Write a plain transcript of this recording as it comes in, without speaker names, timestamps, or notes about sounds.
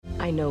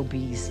I know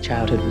Bee's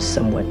childhood was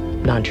somewhat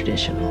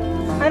non-traditional.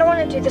 I don't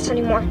want to do this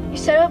anymore. You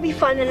said it'll be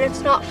fun, and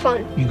it's not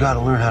fun. You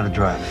gotta learn how to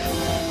drive.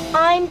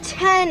 I'm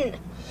 10.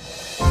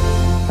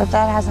 But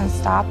that hasn't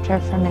stopped her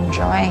from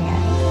enjoying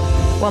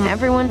it. Well,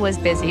 everyone was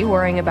busy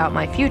worrying about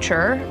my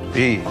future.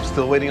 B,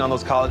 still waiting on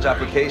those college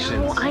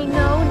applications. Oh, I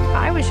know.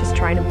 I was just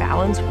trying to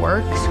balance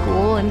work,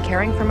 school, and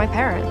caring for my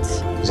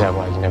parents. Is that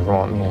why you never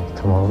want me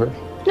to come over?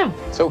 No.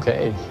 It's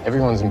okay.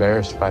 Everyone's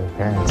embarrassed by the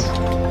parents.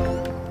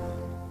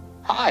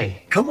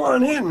 Hi. Come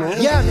on in,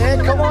 man. Yeah,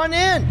 man, come on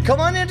in. Come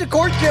on into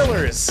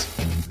Cordkillers.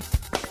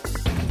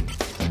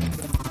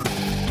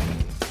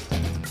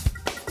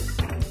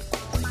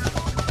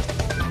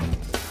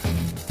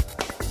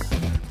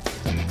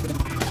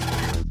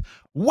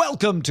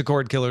 Welcome to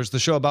Cordkillers, the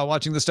show about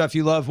watching the stuff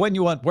you love, when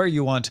you want, where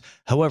you want,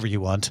 however you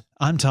want.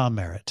 I'm Tom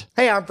Merritt.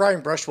 Hey, I'm Brian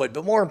Brushwood,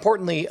 but more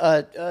importantly,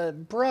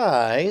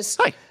 Bryce.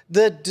 Hi.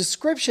 The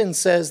description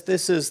says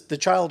this is the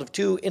child of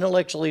two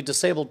intellectually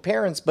disabled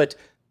parents, but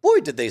boy,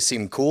 did they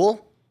seem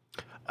cool.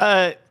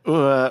 Yes.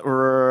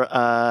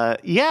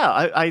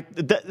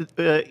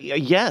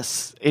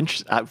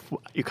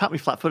 You caught me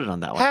flat-footed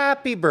on that one.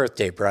 Happy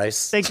birthday,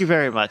 Bryce. Thank you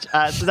very much.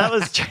 So that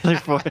was a trailer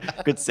for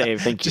good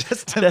save. Thank you.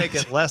 Just to make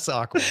it less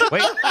awkward.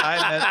 Wait,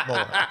 I meant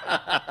more.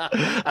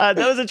 That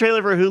was a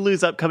trailer for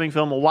Hulu's upcoming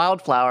film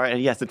Wildflower,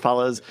 and yes, it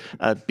follows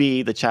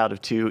Bee, the child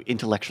of two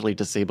intellectually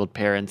disabled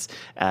parents.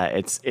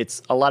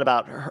 It's a lot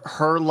about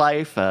her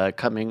life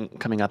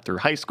coming up through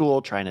high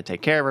school, trying to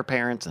take care of her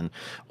parents, and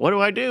what do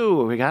I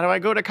do? How do I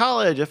go to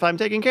college if I'm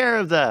taking care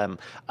of them?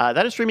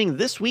 That is streaming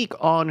this week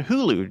on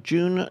Hulu,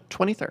 June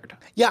 23rd.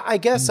 Yeah, I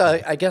guess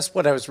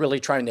what I was really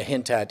trying to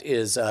hint at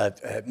is,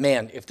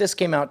 man, if this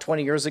came out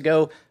 20 years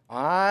ago,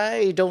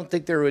 I don't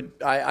think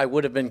I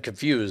would have been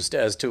confused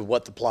as to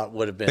what the plot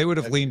would have been. They would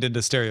have leaned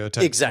into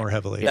stereotypes more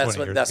heavily. That's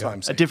what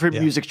I'm saying. A different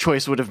music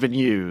choice would have been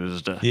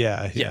used.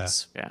 Yeah.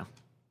 Yes. Yeah.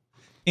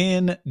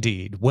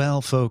 Indeed.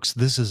 Well, folks,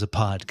 this is a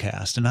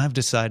podcast, and I've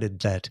decided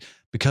that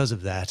because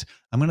of that,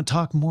 I'm going to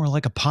talk more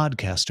like a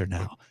podcaster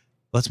now.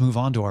 Let's move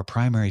on to our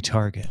primary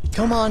target.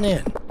 Come on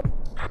in.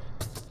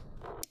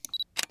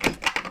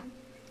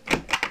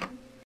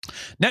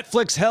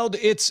 Netflix held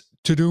its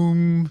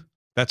To-Doom.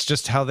 That's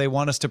just how they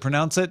want us to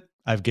pronounce it.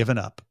 I've given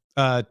up.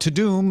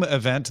 To-Doom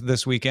event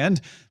this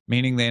weekend,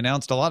 meaning they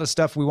announced a lot of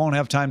stuff we won't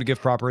have time to give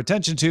proper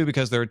attention to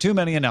because there are too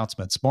many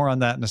announcements. More on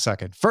that in a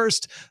second.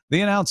 First, the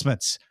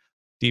announcements.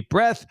 Deep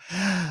breath.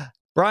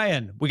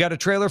 Brian, we got a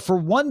trailer for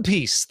One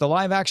Piece, the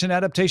live-action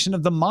adaptation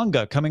of the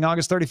manga, coming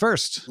August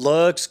 31st.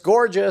 Looks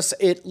gorgeous.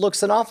 It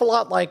looks an awful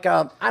lot like,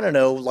 I don't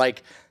know,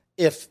 like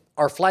if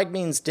Our Flag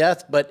Means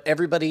Death, but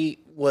everybody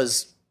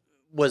was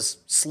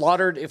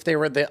slaughtered if they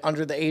were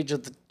over the age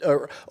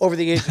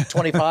of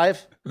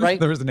 25, right?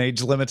 There was an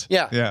age limit.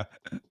 Yeah.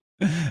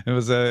 It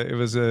was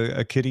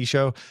a kiddie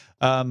show.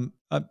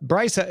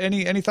 Bryce,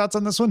 any thoughts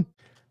on this one?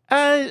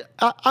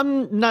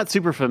 I'm not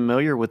super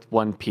familiar with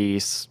One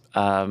Piece,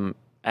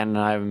 and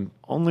I'm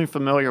only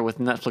familiar with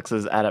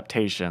Netflix's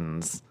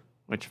adaptations,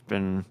 which have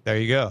been there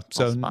you go.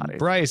 So spotty.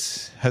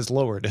 Bryce has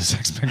lowered his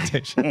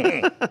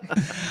expectation.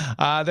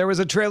 There was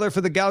a trailer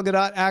for the Gal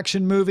Gadot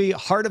action movie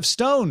Heart of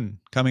Stone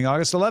coming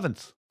August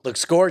 11th.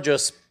 Looks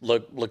gorgeous.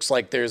 Looks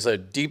like there's a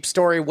deep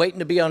story waiting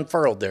to be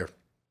unfurled there.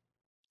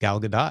 Gal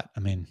Gadot. I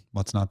mean,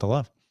 what's not to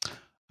love?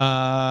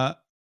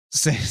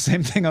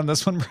 Same thing on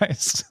this one,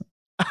 Bryce.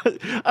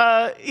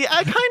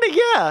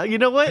 Yeah. You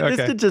know what? Okay.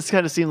 This did just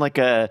kind of seem like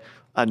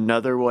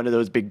another one of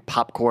those big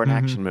popcorn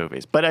action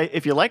movies. But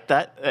if you like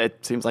that,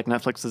 it seems like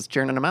Netflix is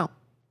churning them out.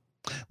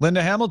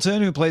 Linda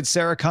Hamilton, who played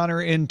Sarah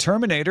Connor in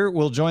Terminator,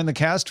 will join the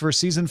cast for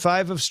season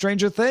 5 of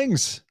Stranger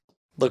Things.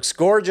 Looks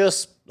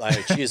gorgeous.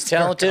 She's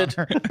talented,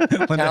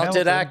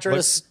 talented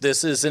actress.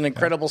 This is an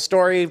incredible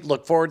story.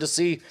 Look forward to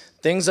see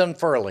things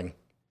unfurling.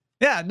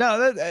 Yeah,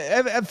 no,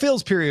 it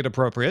feels period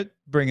appropriate.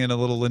 Bring in a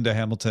little Linda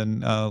Hamilton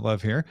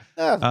love here.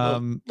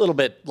 A little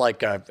bit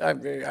like,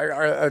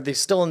 are they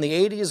still in the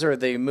 80s or are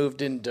they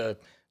moved into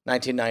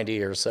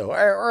 1990 or so?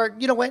 Or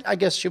you know what? I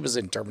guess she was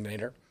in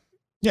Terminator.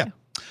 Yeah.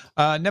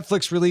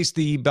 Netflix released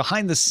the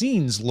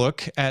behind-the-scenes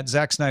look at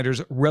Zack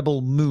Snyder's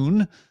Rebel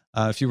Moon.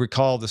 If you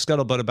recall, the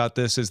scuttlebutt about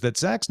this is that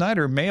Zack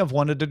Snyder may have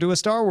wanted to do a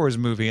Star Wars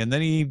movie, and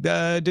then he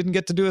didn't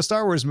get to do a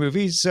Star Wars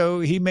movie,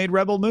 so he made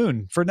Rebel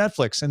Moon for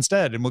Netflix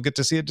instead, and we'll get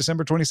to see it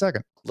December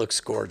 22nd.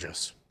 Looks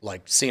gorgeous.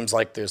 Seems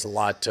like there's a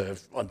lot to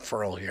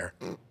unfurl here.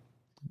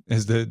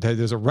 There's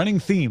a running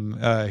theme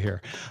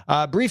here.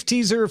 Brief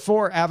teaser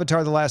for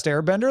Avatar: The Last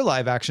Airbender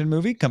live-action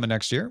movie coming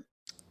next year.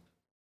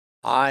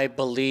 I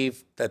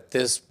believe that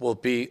this will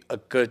be a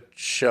good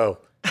show.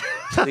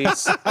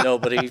 Please,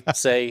 nobody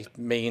say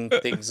mean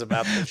things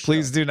about this show.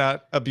 Please do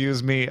not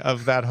abuse me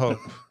of that hope.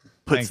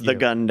 Puts the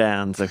gun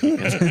down so he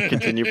can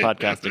continue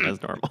podcasting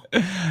as normal.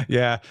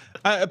 Yeah.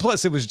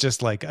 Plus, it was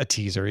just like a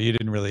teaser. You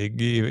didn't really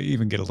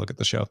even get a look at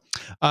the show.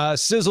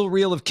 Sizzle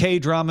reel of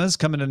K-dramas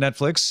coming to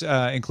Netflix,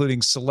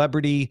 including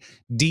Celebrity,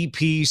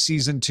 DP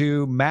Season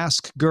 2,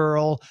 Mask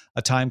Girl,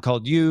 A Time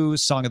Called You,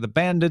 Song of the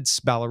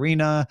Bandits,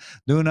 Ballerina,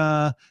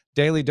 Luna,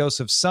 Daily Dose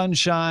of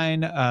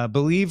Sunshine,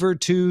 Believer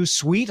 2,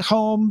 Sweet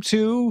Home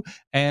 2,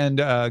 and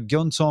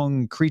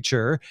Gyeonsong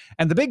Creature.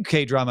 And the big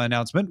K-drama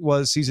announcement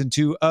was season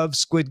 2 of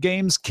Squid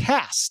Game's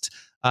cast.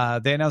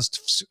 They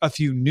announced a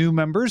few new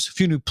members, a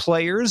few new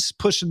players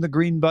pushing the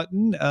green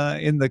button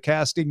in the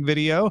casting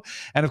video.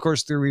 And of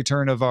course, the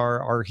return of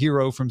our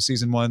hero from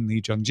season 1,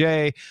 Lee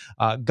Jung-jae,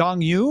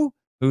 Gong Yoo,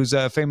 who's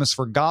famous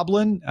for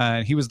Goblin.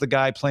 He was the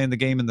guy playing the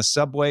game in the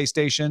subway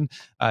station.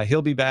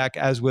 He'll be back,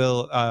 as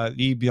will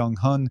Lee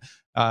Byung-hun,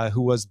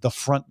 who was the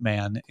front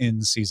man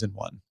in season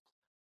 1.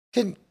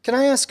 Can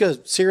I ask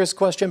a serious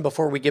question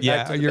before we get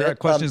back to the your bit?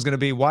 question is going to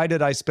be, why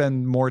did I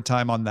spend more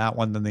time on that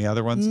one than the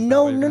other ones?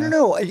 No.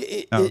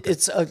 Okay.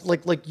 It's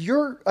like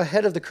you're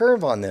ahead of the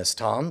curve on this,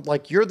 Tom.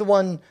 Like you're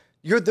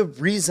the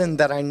reason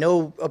that I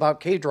know about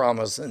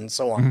K-dramas and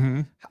so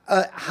on.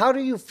 How do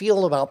you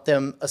feel about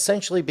them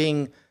essentially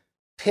being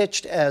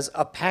pitched as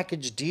a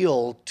package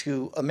deal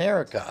to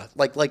America?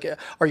 Like,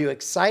 are you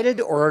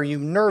excited or are you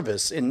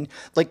nervous? And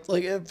like,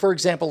 for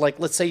example, like,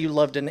 let's say you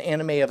loved an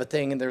anime of a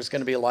thing and there's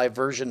going to be a live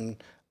version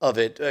of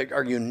it.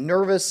 Are you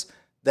nervous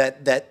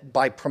that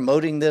by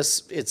promoting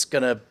this, there's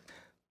going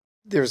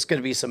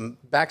to be some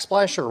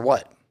backsplash or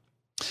what?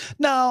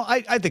 No,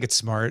 I think it's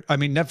smart. I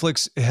mean,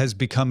 Netflix has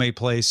become a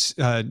place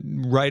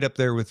right up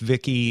there with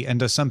Viki, and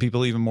to some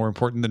people even more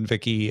important than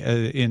Viki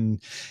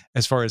in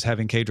as far as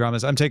having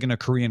K-dramas. I'm taking a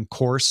Korean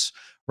course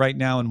right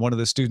now, and one of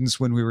the students,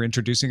 when we were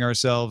introducing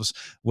ourselves,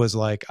 was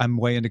like, "I'm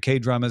way into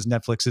K-dramas.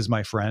 Netflix is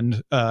my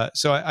friend."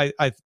 So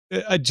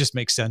it just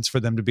makes sense for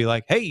them to be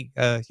like, "Hey,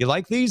 you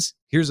like these?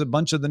 Here's a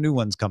bunch of the new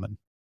ones coming."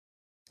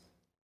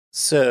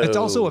 So it's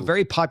also a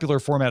very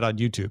popular format on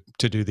YouTube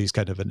to do these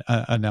kind of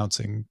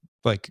announcing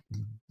like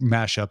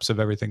mashups of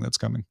everything that's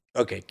coming.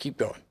 Okay, keep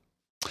going.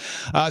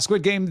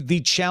 Squid Game: The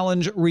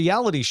Challenge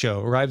reality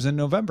show arrives in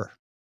November.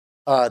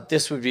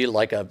 This would be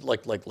like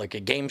a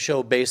game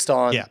show based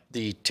on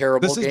the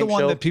terrible. This is the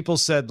one that people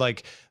said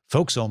like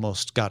folks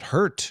almost got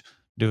hurt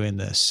doing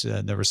this,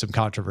 and there was some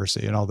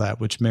controversy and all that,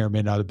 which may or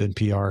may not have been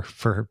PR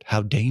for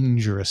how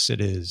dangerous it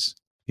is,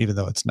 even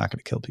though it's not going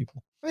to kill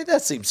people. I mean,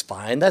 that seems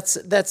fine.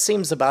 That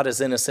seems about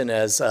as innocent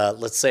as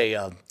let's say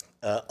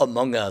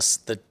Among Us,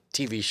 the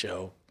TV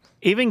show.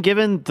 Even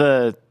given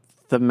the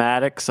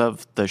thematics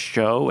of the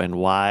show and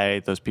why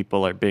those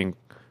people are being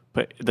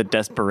put, the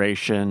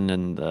desperation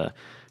and the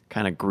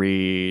kind of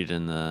greed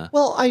and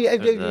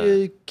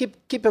the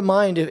keep in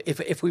mind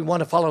if we want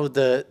to follow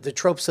the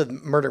tropes of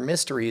murder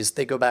mysteries,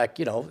 they go back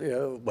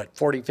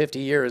 40, 50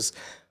 years.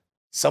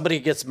 Somebody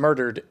gets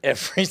murdered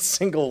every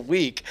single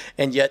week,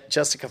 and yet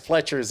Jessica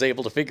Fletcher is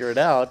able to figure it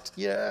out.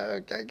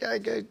 Yeah,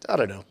 I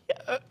don't know.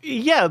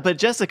 Yeah, but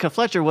Jessica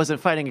Fletcher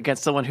wasn't fighting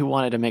against someone who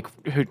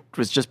who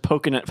was just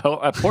poking at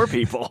poor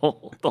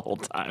people the whole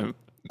time.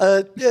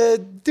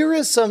 There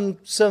is some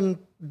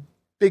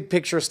big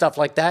picture stuff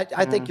like that.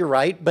 I think you're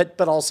right,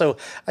 but also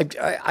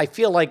I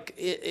feel like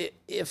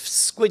if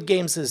Squid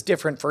Games is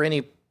different for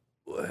any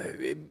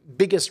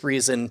biggest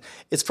reason,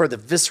 it's for the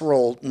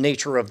visceral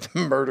nature of the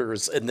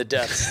murders and the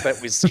deaths that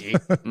we see.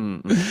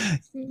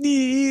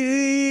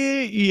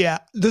 Yeah,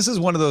 this is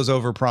one of those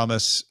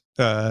overpromise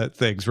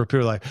things where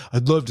people are like,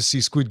 I'd love to see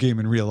Squid Game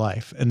in real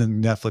life, and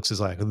then Netflix is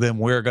like, then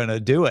we're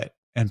gonna do it,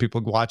 and people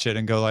watch it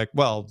and go like,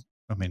 well,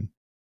 I mean,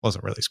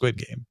 wasn't really Squid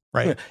Game,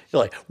 right?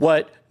 You're like,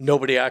 what?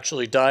 Nobody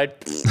actually died?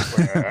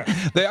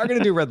 They are going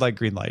to do red light,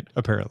 green light,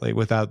 apparently,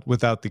 without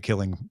the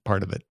killing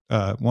part of it,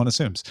 one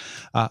assumes.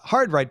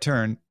 Hard right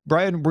turn.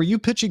 Brian, were you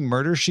pitching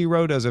Murder, She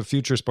Wrote as a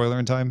future spoiler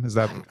in time? Is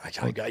that...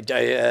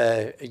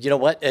 you know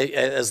what?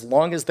 As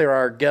long as there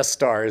are guest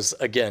stars,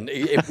 again,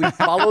 if we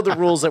follow the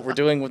rules that we're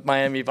doing with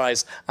Miami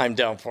Vice, I'm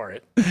down for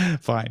it.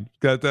 Fine.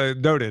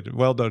 Noted.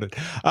 Well noted.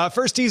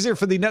 First teaser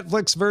for the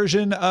Netflix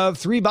version of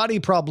Three Body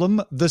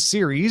Problem, the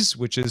series,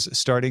 which is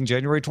starting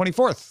January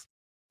 24th.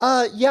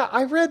 Yeah,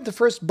 I read the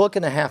first book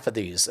and a half of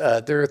these.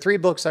 There are 3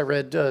 books. I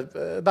read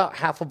about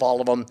half of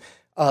all of them.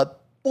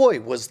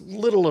 Boy, was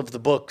little of the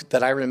book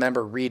that I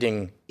remember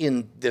reading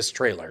in this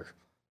trailer.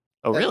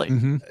 Oh, really?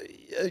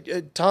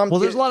 Tom? Well,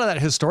 there's a lot of that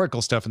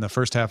historical stuff in the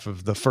first half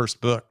of the first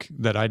book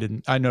that I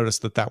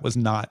noticed that was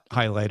not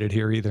highlighted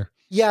here either.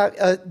 Yeah,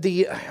 to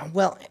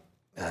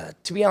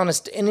be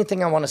honest,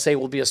 anything I want to say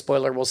will be a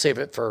spoiler. We'll save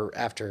it for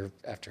after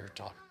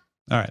talk.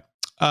 All right.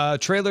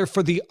 Trailer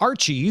for The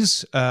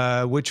Archies,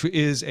 which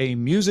is a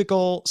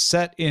musical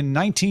set in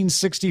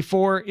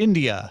 1964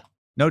 India.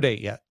 No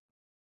date yet.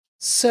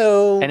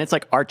 And it's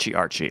like Archie.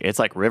 It's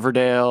like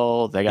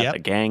Riverdale. They got the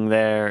gang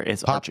there.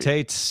 It's Pop Archie.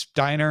 Tate's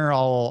Diner,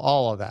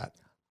 all of that.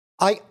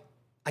 I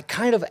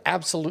kind of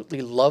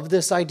absolutely love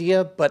this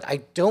idea, but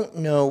I don't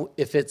know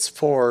if it's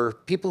for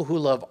people who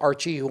love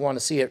Archie who want to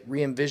see it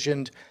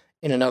re-envisioned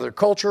in another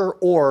culture,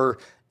 or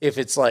if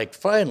it's like,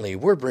 finally,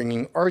 we're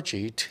bringing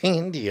Archie to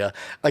India.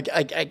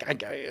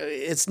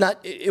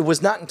 It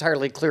was not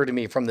entirely clear to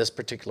me from this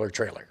particular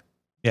trailer.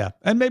 Yeah,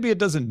 and maybe it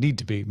doesn't need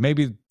to be.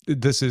 Maybe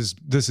this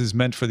is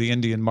meant for the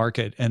Indian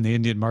market, and the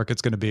Indian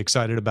market's going to be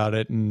excited about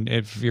it. And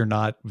if you're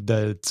not,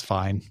 that's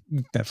fine.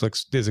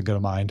 Netflix isn't going to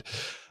mind.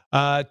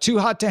 Too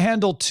Hot to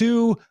Handle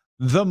 2,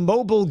 the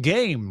mobile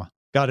game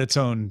got its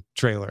own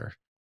trailer.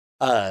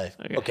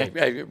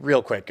 Okay,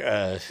 real quick.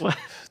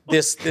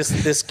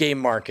 This game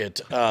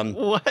market.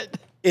 What?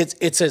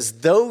 It's as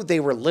though they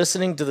were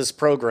listening to this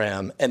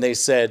program and they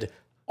said,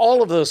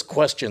 all of those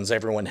questions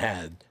everyone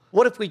had,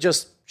 what if we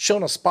just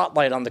shone a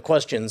spotlight on the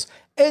questions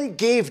and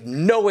gave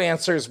no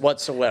answers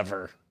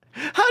whatsoever?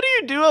 How do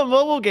you do a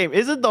mobile game?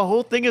 Isn't the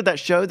whole thing of that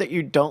show that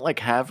you don't like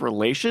have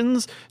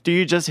relations? Do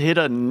you just hit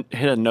a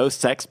no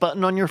sex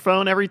button on your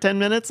phone every 10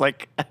 minutes?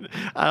 Like,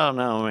 I don't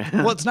know, man.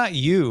 Well, it's not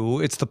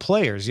you, it's the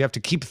players. You have to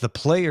keep the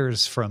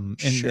players from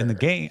in the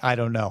game. I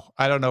don't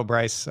know,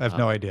 Bryce. I have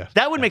no idea.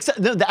 That would make sense.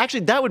 No,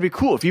 actually, that would be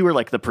cool if you were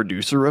like the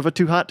producer of a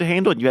Too Hot to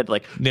Handle and you had to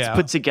like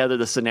put together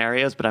the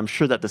scenarios, but I'm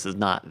sure that this is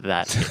not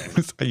that.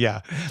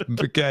 Yeah,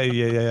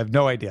 I have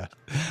no idea.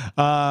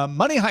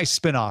 Money Heist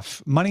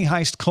spinoff, Money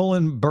Heist: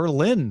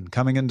 Berlin,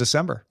 coming in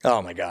December.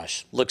 Oh my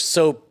gosh, looks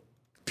so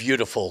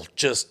beautiful.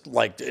 Just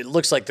like, it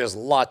looks like there's a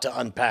lot to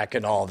unpack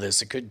in all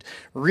this. It could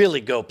really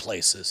go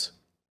places.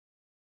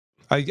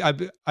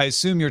 I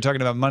assume you're talking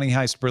about Money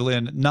Heist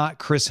Berlin, not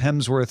Chris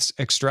Hemsworth's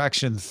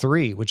Extraction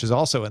 3, which is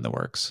also in the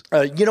works.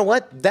 You know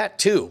what? That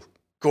too.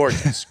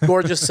 Gorgeous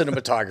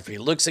cinematography.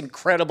 Looks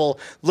incredible.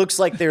 Looks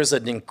like there's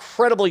an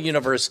incredible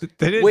universe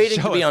waiting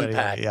to be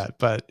unpacked. Yeah,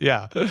 but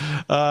yeah.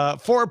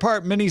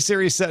 4-part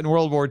miniseries set in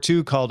World War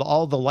II called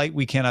All the Light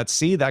We Cannot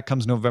See. That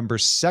comes November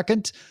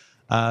 2nd.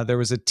 There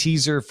was a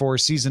teaser for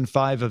season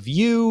 5 of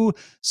You,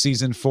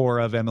 season 4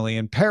 of Emily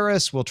in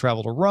Paris will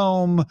travel to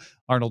Rome.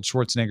 Arnold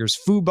Schwarzenegger's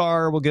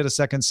Fubar will get a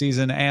second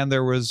season, and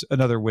there was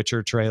another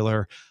Witcher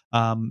trailer.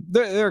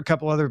 There are a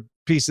couple other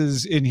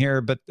pieces in here,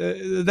 but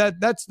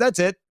that's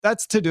it.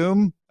 That's To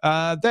Doom.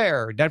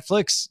 There,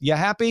 Netflix, you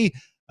happy?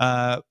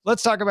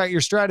 Let's talk about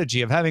your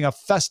strategy of having a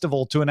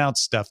festival to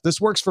announce stuff.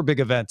 This works for big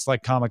events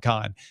like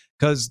Comic-Con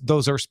because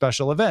those are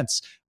special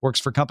events. Works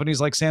for companies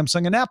like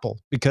Samsung and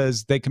Apple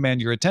because they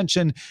command your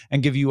attention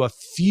and give you a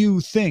few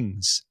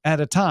things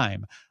at a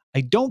time. I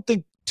don't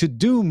think To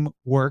Doom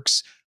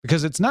works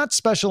because it's not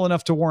special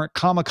enough to warrant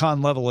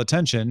Comic-Con level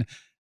attention,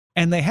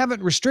 and they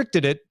haven't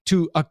restricted it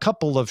to a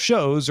couple of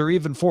shows or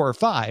even 4 or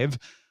 5.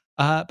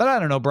 But I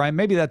don't know, Brian,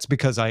 maybe that's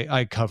because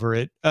I cover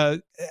it.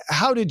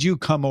 How did you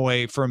come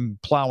away from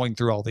plowing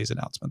through all these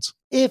announcements?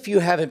 If you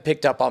haven't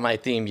picked up on my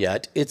theme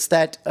yet, it's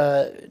that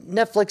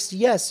Netflix,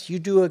 yes, you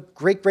do a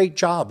great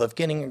job of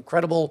getting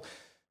incredible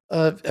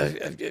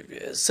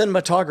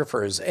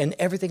cinematographers, and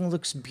everything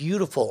looks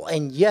beautiful.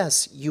 And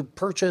yes, you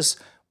purchase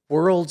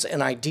worlds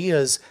and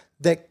ideas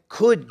that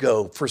could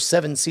go for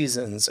 7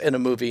 seasons in a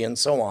movie and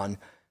so on.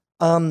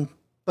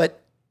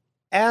 But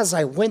as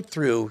I went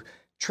through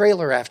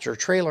trailer after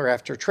trailer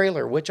after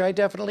trailer, which I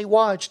definitely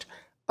watched,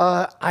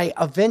 I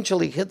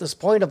eventually hit this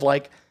point of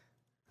like,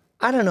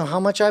 I don't know how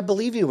much I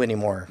believe you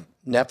anymore,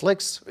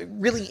 Netflix.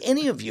 Really,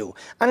 any of you.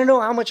 I don't know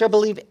how much I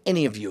believe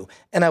any of you.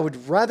 And I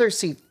would rather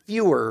see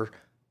fewer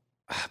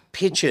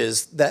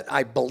pitches that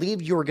I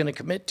believe you are going to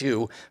commit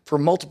to for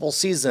multiple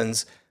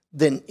seasons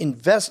than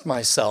invest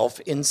myself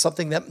in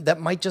something that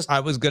might just... I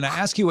was going to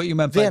ask you what you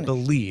meant by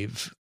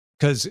believe,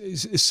 because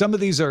some of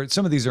these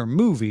are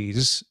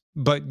movies,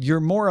 but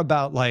you're more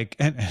about like,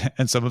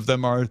 and some of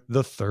them are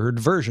the third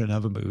version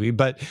of a movie,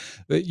 but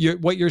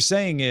what you're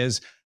saying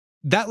is,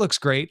 that looks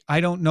great. I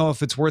don't know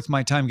if it's worth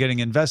my time getting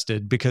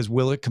invested because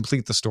will it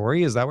complete the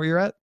story? Is that where you're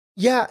at?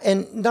 Yeah,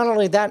 and not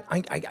only that,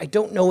 I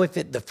don't know if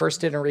the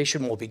first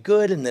iteration will be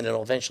good and then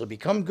it'll eventually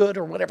become good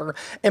or whatever.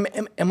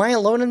 Am I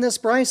alone in this,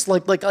 Bryce?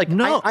 Like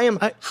no, I am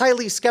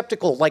highly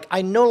skeptical. Like,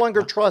 I no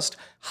longer trust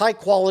high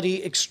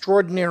quality,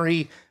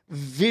 extraordinary,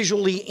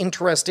 visually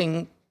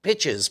interesting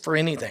pitches for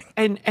anything.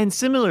 And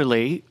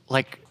similarly,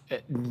 like,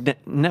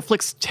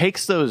 Netflix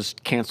takes those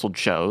canceled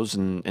shows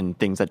and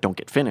things that don't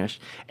get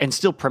finished and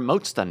still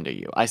promotes them to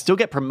you. I still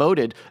get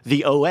promoted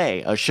The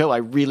OA, a show I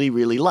really,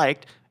 really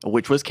liked,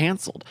 which was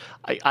canceled.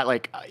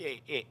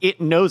 It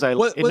knows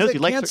you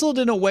like canceled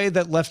in a way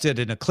that left it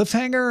in a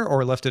cliffhanger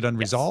or left it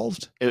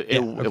unresolved? Yes.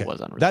 It was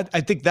unresolved.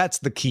 I think that's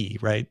the key,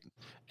 right?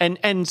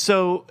 And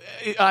so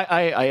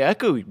I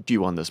echo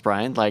you on this,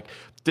 Brian. Like,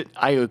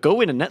 I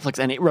go into Netflix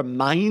and it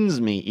reminds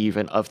me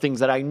even of things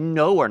that I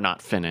know are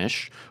not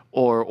finished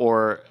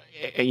or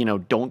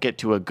don't get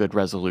to a good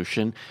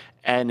resolution,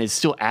 and is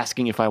still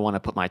asking if I want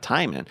to put my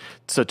time in.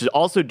 So to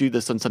also do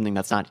this on something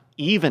that's not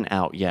even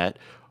out yet,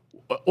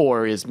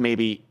 or is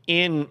maybe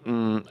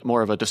in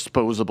more of a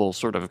disposable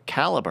sort of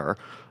caliber,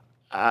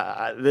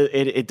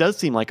 it does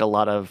seem like a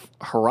lot of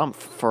harumph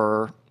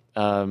for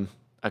a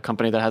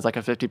company that has like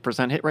a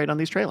 50% hit rate on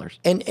these trailers.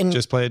 And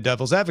just play a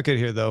devil's advocate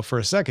here, though, for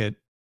a second.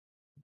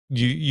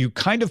 You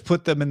kind of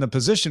put them in the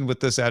position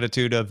with this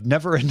attitude of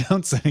never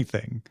announce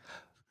anything.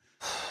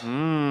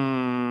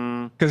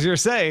 Because you're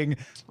saying,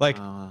 like,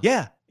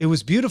 yeah, it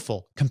was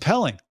beautiful,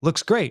 compelling,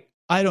 looks great.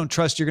 I don't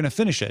trust you're going to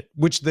finish it.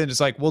 Which then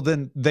is like, well,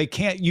 then they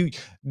can't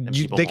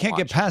they can't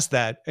get past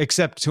that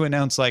except to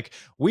announce like,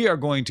 we are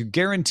going to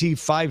guarantee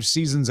 5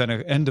 seasons and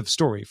an end of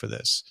story for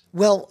this.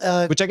 Well,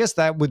 which I guess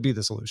that would be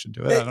the solution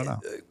to it. I don't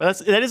know.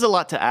 That is a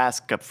lot to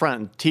ask up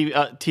front.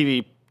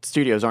 TV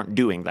studios aren't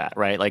doing that,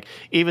 right? Like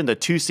even the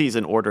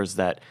 2-season orders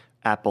that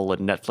Apple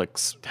and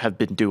Netflix have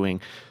been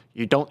doing,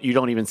 you don't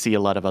even see a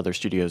lot of other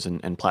studios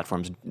and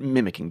platforms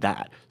mimicking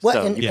that. Well,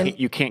 so and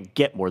you can't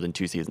get more than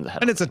 2 seasons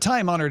ahead. And it's a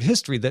time-honored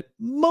history that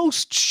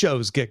most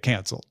shows get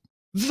canceled.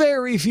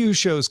 Very few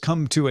shows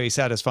come to a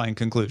satisfying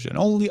conclusion.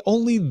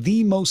 Only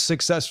the most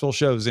successful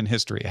shows in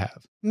history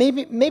have.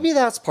 Maybe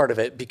that's part of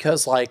it,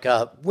 because like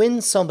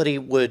when somebody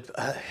would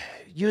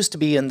used to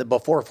be in the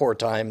before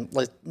time,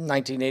 like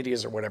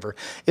 1980s or whatever,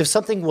 if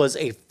something was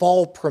a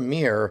fall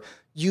premiere,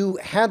 you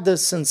had the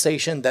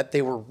sensation that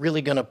they were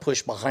really going to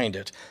push behind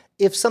it.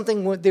 If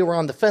something they were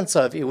on the fence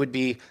of, it would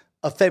be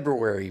a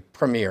February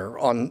premiere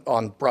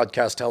on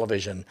broadcast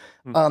television.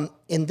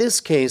 In this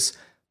case,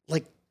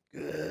 like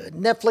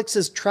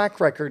Netflix's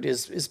track record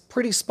is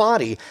pretty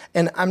spotty,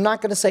 and I'm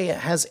not going to say it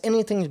has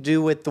anything to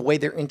do with the way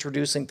they're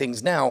introducing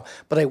things now,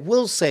 but I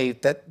will say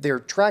that their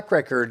track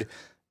record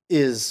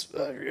is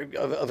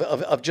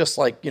of just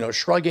like,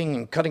 shrugging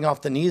and cutting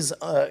off the knees,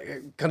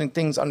 cutting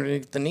things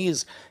underneath the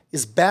knees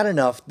is bad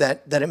enough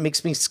that it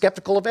makes me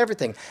skeptical of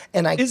everything.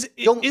 And I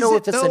don't know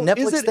if it's a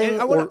Netflix thing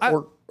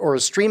or a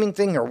streaming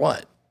thing or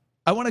what.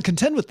 I want to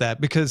contend with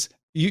that, because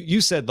you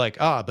said like,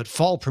 but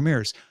fall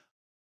premieres.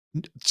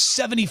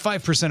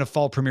 75% of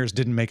fall premieres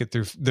didn't make it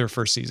through their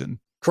first season.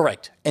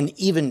 Correct. And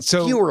even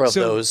fewer of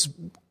those,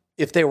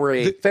 if they were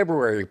a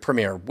February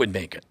premiere, would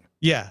make it.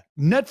 Yeah.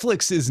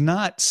 Netflix is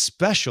not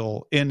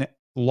special in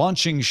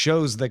launching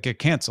shows that get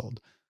canceled.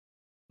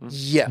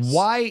 Yes.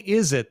 Why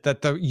is it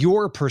that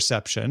your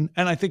perception,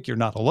 and I think you're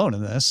not alone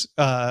in this,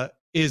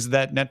 is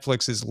that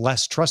Netflix is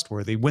less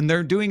trustworthy when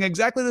they're doing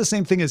exactly the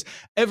same thing as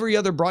every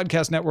other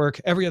broadcast network,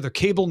 every other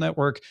cable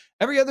network,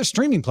 every other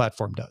streaming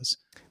platform does?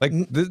 Like,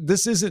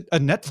 this isn't a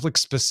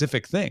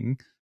Netflix-specific thing.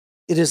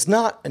 It is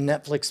not a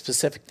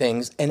Netflix-specific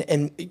thing.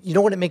 And you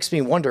know what it makes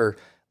me wonder?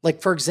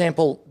 Like, for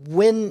example,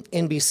 when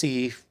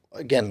NBC,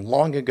 again,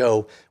 long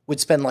ago, would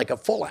spend like a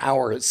full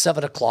hour at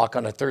 7 o'clock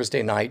on a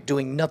Thursday night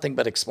doing nothing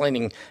but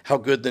explaining how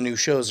good the new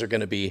shows are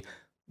going to be,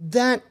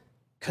 that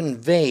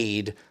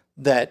conveyed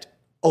that,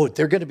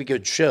 they're going to be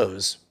good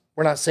shows.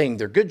 We're not saying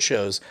they're good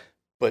shows,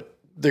 but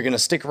they're going to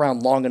stick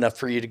around long enough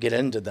for you to get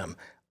into them.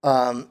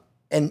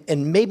 And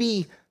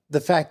maybe the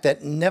fact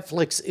that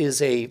Netflix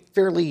is a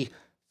fairly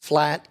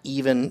flat,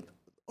 even,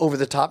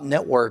 over-the-top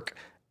network,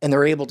 and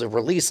they're able to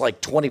release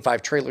like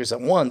 25 trailers at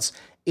once,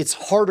 it's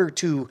harder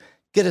to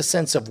get a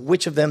sense of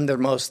which of them they're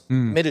most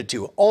committed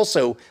to.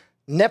 Also,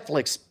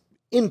 Netflix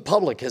in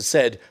public has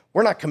said,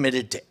 we're not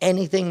committed to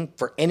anything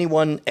for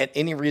anyone at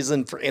any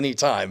reason for any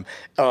time.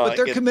 But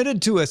they're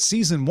committed to a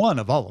season 1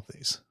 of all of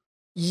these.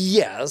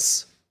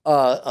 Yes.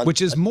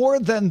 Which is more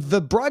than the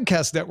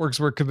broadcast networks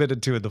were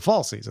committed to in the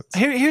fall seasons.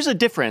 Here's a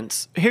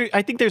difference.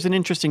 I think there's an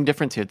interesting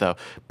difference here, though,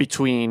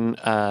 between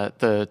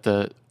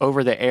the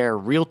over-the-air,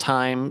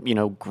 real-time,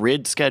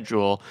 grid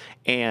schedule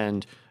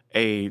and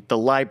the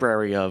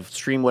library of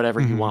stream whatever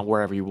you want,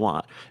 wherever you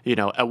want.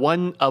 A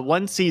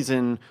one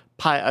season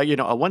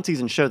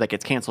show that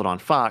gets canceled on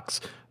Fox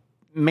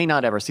may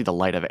not ever see the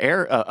light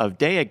of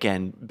day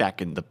again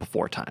back in the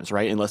before times,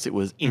 right? Unless it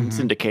was in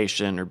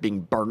syndication or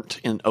being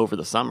burnt over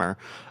the summer.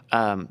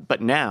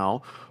 But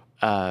now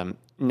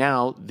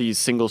these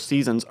single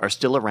seasons are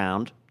still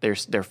around.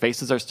 Their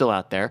faces are still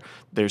out there.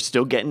 They're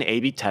still getting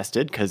A/B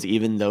tested, because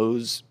even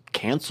those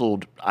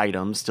canceled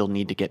items still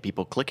need to get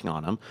people clicking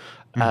on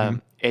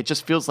them. It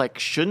just feels like,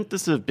 shouldn't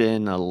there have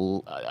been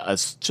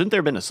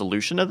a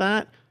solution to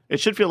that?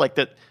 It should feel like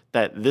that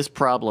this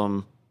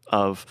problem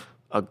of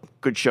a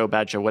good show,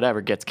 bad show,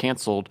 whatever gets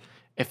canceled,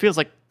 it feels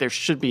like there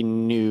should be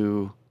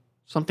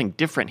something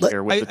different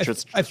here with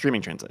the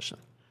streaming transition.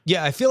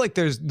 Yeah, I feel like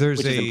there's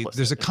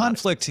a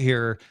conflict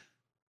here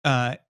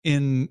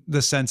in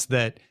the sense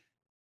that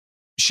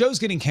shows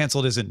getting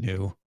canceled isn't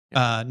new.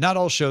 Not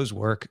all shows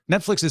work.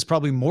 Netflix is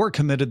probably more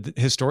committed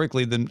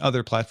historically than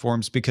other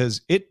platforms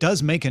because it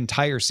does make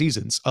entire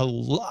seasons. A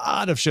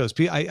lot of shows.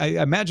 I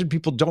imagine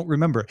people don't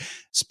remember,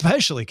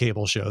 especially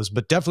cable shows,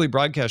 but definitely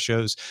broadcast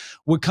shows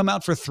would come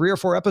out for 3 or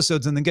 4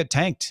 episodes and then get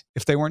tanked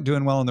if they weren't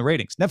doing well in the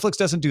ratings. Netflix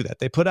doesn't do that.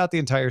 They put out the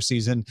entire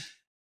season.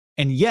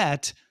 And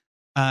yet,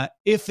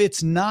 if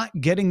it's not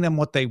getting them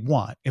what they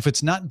want, if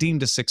it's not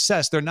deemed a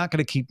success, they're not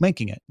going to keep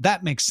making it.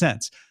 That makes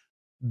sense.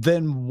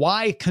 Then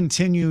why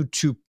continue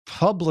to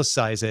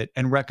publicize it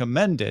and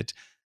recommend it?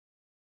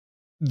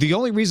 The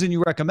only reason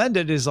you recommend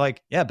it is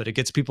like, but it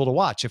gets people to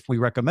watch if we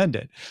recommend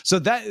it. So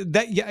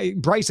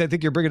Bryce, I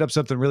think you're bringing up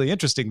something really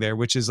interesting there,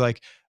 which is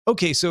like,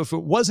 okay, so if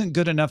it wasn't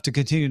good enough to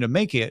continue to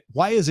make it,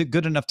 why is it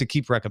good enough to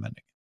keep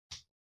recommending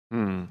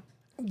it?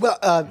 Well,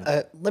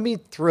 let me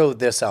throw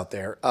this out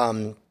there.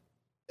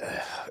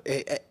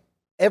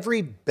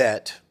 Every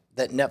bet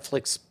that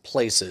Netflix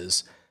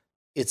places,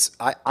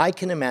 I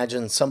can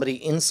imagine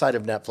somebody inside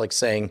of Netflix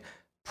saying,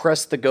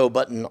 press the go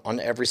button on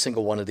every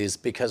single one of these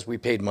because we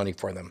paid money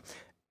for them.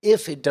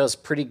 If it does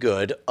pretty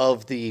good,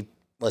 of the,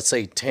 let's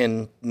say,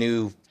 10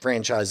 new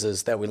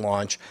franchises that we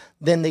launch,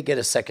 then they get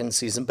a second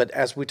season. But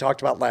as we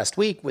talked about last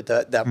week with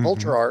that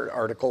Vulture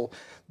article,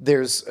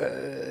 there's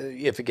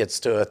if it gets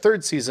to a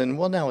third season,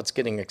 well, now it's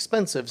getting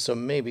expensive, so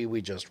maybe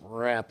we just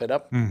wrap it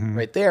up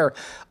right there.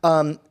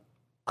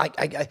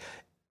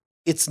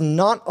 It's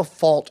not a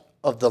fault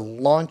of the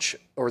launch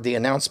or the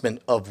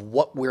announcement of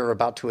what we're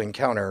about to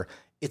encounter.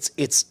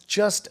 It's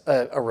just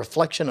a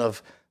reflection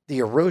of the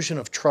erosion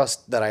of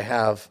trust that I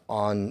have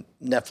on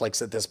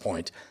Netflix at this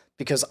point,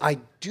 because I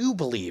do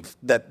believe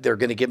that they're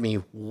going to give me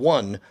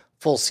one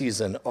full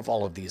season of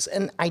all of these.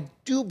 And I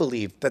do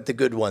believe that the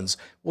good ones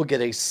will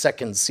get a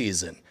second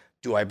season.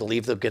 Do I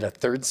believe they'll get a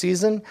third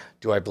season?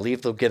 Do I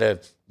believe they'll get a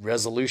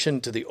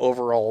resolution to the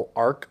overall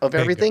arc of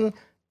everything?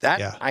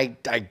 I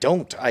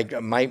don't.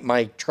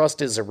 My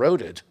trust is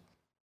eroded.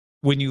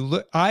 When you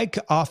look, I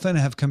often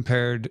have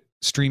compared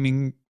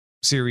streaming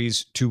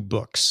series to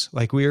books.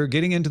 Like, we are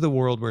getting into the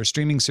world where a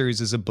streaming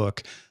series is a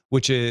book,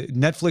 which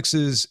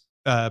Netflix's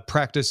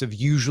practice of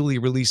usually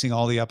releasing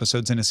all the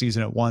episodes in a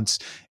season at once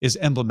is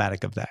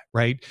emblematic of that,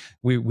 right?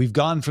 We've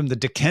gone from the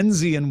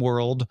Dickensian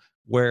world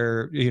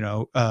where,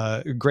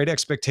 Great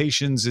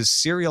Expectations is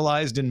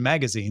serialized in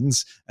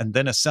magazines and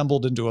then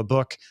assembled into a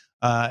book,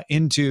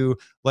 into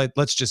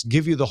let's just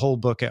give you the whole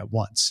book at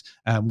once.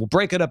 We'll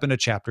break it up into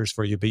chapters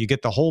for you, but you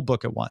get the whole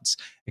book at once.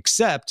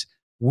 Except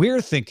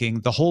we're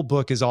thinking the whole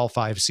book is all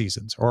 5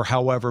 seasons or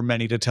however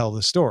many to tell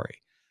the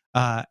story.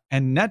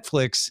 And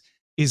Netflix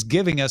is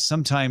giving us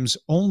sometimes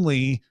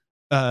only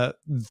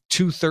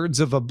 2/3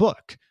 of a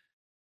book.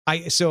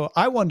 So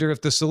I wonder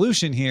if the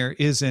solution here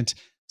isn't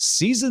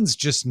seasons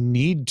just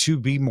need to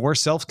be more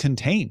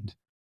self-contained.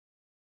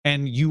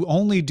 And you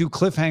only do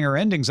cliffhanger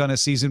endings on a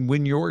season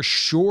when you're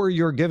sure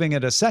you're giving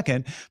it a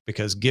second,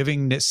 because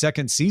giving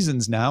second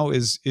seasons now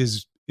is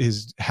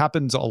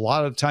happens a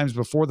lot of times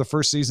before the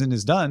first season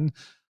is done.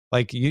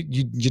 Like,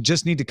 you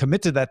just need to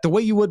commit to that the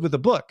way you would with a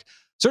book.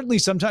 Certainly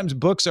sometimes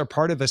books are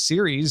part of a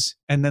series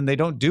and then they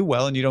don't do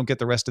well and you don't get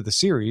the rest of the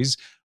series,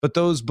 but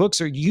those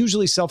books are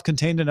usually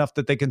self-contained enough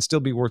that they can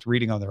still be worth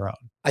reading on their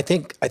own. I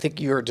think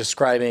you're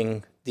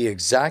describing the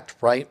exact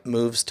right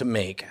moves to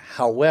make.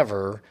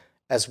 However,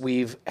 as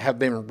have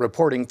been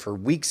reporting for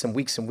weeks and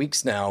weeks and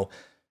weeks now,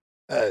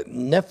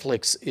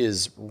 Netflix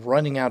is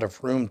running out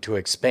of room to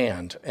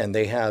expand, and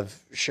they have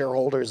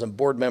shareholders and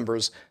board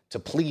members to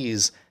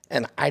please.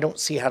 And I don't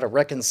see how to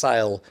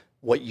reconcile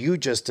what you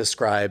just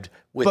described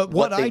with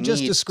what I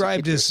just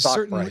described is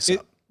certainly.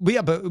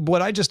 But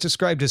what I just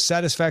described is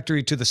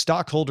satisfactory to the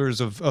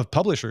stockholders of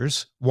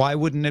publishers. Why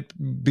wouldn't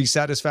it be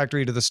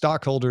satisfactory to the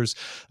stockholders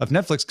of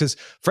Netflix? Because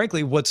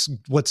frankly, what's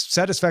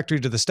satisfactory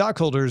to the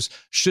stockholders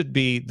should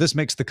be, this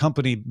makes the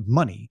company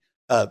money.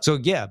 So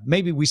yeah,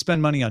 maybe we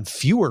spend money on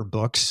fewer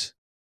books,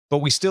 but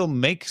we still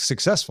make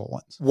successful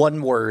ones.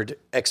 One word: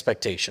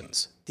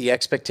 expectations. The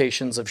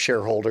expectations of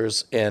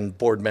shareholders and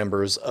board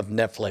members of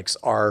Netflix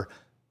are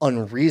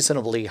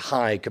unreasonably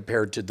high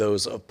compared to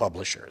those of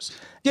publishers.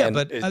 Yeah, and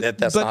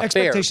that's not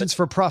expectations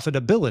fair, for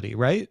profitability,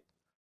 right?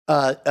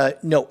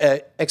 No,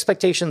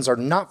 expectations are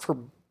not for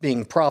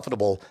being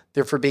profitable.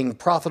 They're for being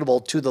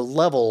profitable to the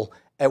level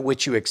at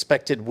which you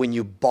expected when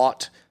you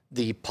bought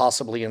the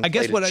possibly inflated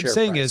share price. I guess what I'm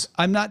saying is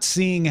I'm not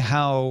seeing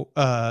how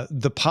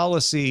the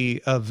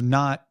policy of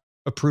not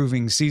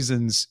approving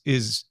seasons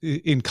is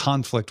in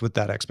conflict with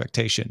that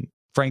expectation.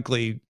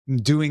 Frankly,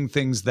 doing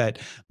things that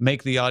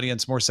make the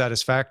audience more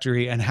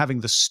satisfactory and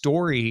having the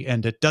story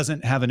and it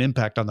doesn't have an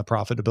impact on the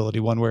profitability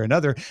one way or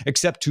another,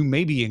 except to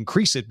maybe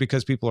increase it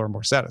because people are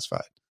more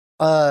satisfied.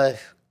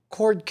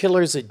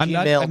 Cordkillers at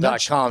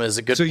gmail.com is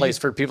a good place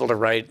for people to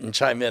write and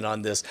chime in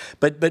on this.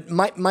 But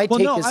my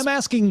take is... I'm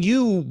asking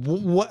you,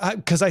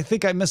 because I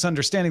think I'm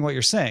misunderstanding what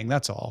you're saying.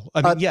 That's all.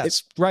 I mean,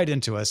 yes, write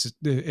into us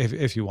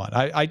if you want.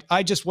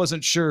 I just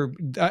wasn't sure.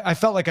 I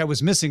felt like I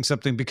was missing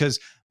something because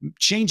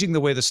changing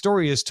the way the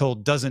story is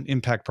told doesn't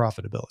impact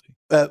profitability.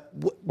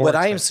 What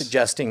I am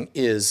suggesting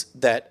is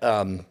that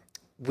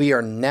we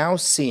are now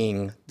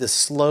seeing the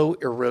slow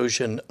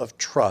erosion of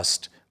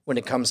trust when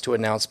it comes to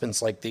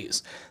announcements like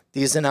these.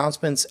 These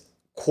announcements,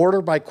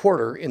 quarter by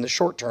quarter in the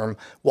short term,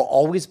 will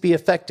always be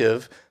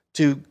effective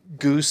to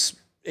goose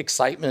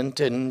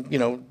excitement and,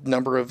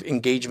 number of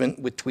engagement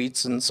with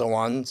tweets and so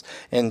on,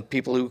 and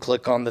people who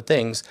click on the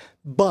things.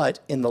 But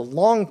in the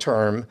long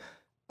term,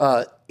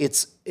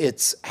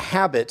 its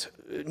habit,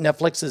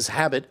 Netflix's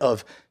habit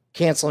of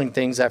canceling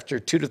things after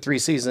 2 to 3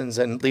 seasons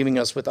and leaving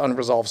us with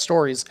unresolved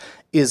stories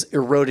is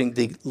eroding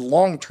the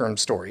long-term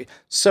story.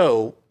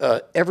 So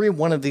every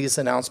one of these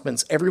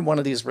announcements, every one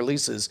of these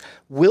releases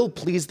will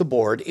please the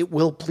board. It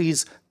will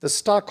please the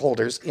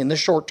stockholders in the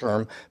short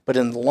term, but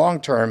in the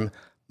long term,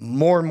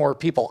 more and more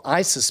people,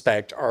 I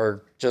suspect,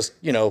 are just,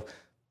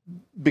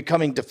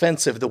 becoming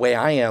defensive the way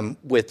I am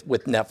with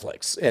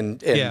Netflix.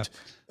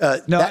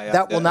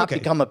 That will not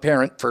become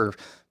apparent for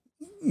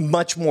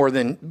much more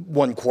than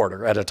 1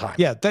 quarter at a time.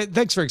 Yeah,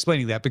 thanks for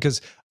explaining that,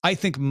 because I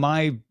think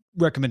my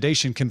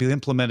recommendation can be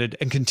implemented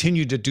and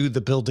continue to do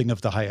the building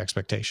of the high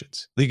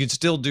expectations. You could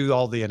still do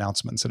all the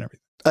announcements and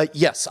everything.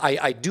 Yes,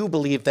 I do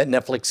believe that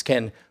Netflix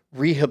can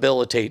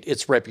rehabilitate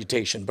its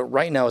reputation, but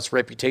right now its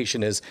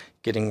reputation is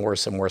getting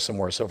worse and worse and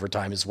worse over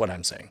time is what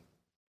I'm saying.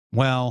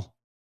 Well,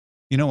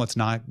 You know what's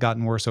not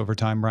gotten worse over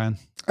time, Brian?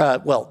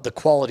 Well, the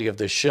quality of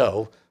this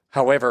show.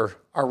 However,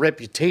 our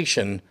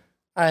reputation,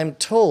 I'm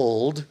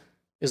told,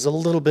 is a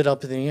little bit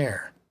up in the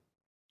air.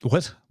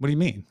 What? What do you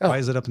mean? Why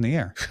is it up in the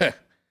air?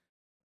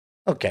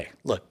 Okay,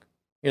 look,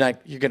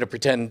 you're going to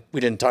pretend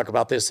we didn't talk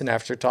about this in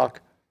After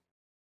Talk?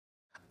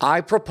 I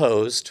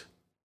proposed,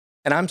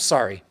 and I'm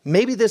sorry,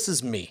 maybe this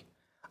is me.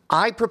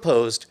 I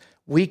proposed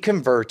we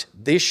convert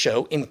this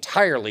show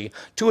entirely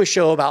to a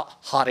show about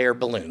hot air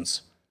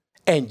balloons.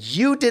 And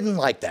you didn't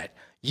like that.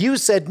 You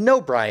said, no,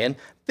 Brian,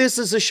 this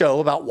is a show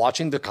about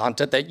watching the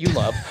content that you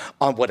love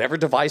on whatever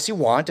device you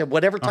want at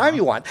whatever time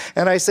you want.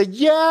 And I said,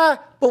 yeah,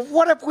 but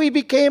what if we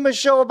became a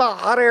show about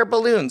hot air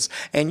balloons?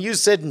 And you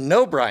said,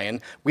 no,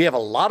 Brian, we have a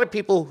lot of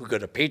people who go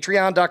to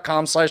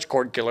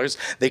patreon.com/Cordkillers.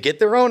 They get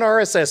their own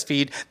RSS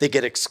feed. They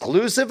get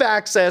exclusive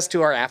access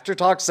to our After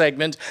Talk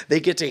segment. They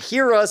get to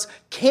hear us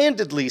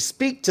candidly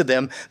speak to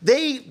them.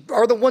 They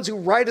are the ones who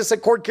write us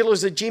at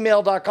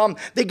cordkillers@gmail.com.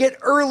 They get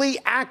early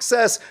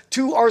access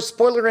to our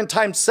Spoiler in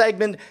Time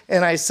segment.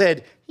 And I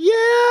said,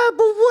 yeah, but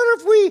what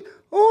if we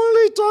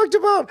only talked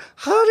about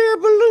hot air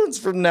balloons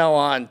from now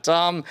on,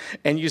 Tom?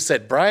 And you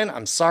said, Brian,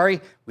 I'm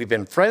sorry. We've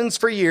been friends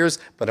for years,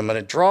 but I'm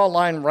going to draw a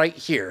line right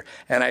here.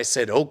 And I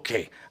said,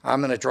 okay, I'm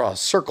going to draw a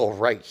circle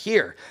right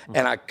here.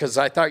 And because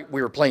I thought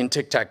we were playing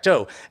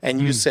tic-tac-toe.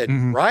 And you said,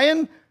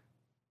 Brian,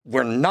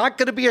 we're not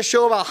going to be a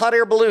show about hot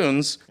air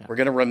balloons. We're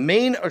going to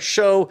remain a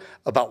show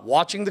about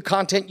watching the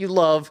content you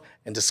love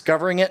and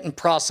discovering it and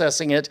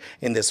processing it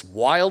in this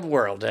wild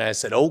world. And I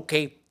said,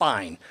 okay,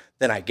 fine.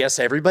 Then I guess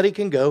everybody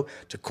can go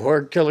to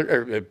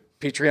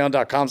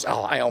patreon.com.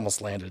 Oh, I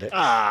almost landed it.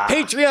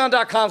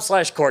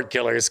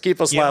 Patreon.com/Cordkillers.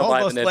 Keep us live and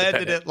almost independent.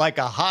 landed it like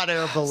a hot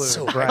air balloon.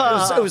 So,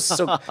 I was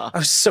so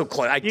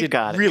close. I did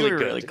really good.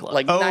 Really close.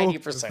 Like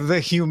 90%. The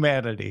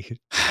humanity.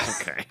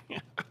 Okay.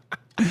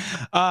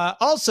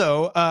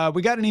 Also,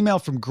 we got an email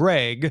from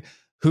Greg,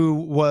 who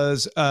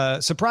was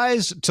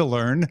surprised to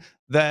learn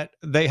that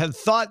they had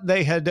thought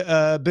they had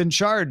been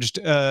charged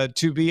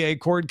to be a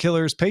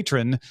Cordkillers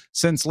patron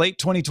since late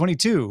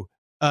 2022,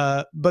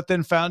 but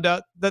then found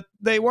out that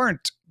they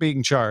weren't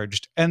being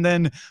charged. And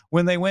then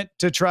when they went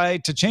to try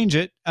to change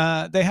it,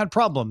 they had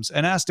problems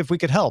and asked if we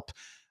could help.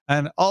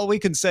 And all we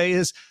can say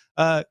is,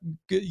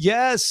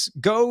 yes,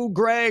 go,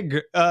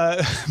 Greg.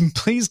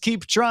 Please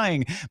keep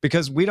trying,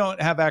 because we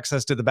don't have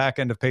access to the back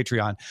end of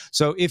Patreon.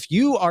 So if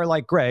you are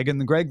like Greg,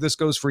 and Greg, this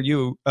goes for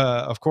you,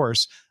 of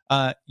course,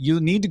 you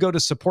need to go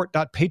to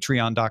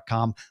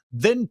support.patreon.com,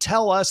 then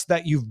tell us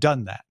that you've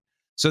done that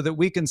so that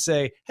we can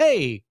say,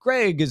 hey,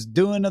 Greg is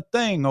doing a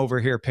thing over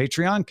here,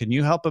 Patreon. Can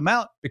you help him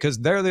out? Because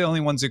they're the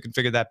only ones who can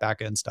figure that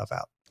back end stuff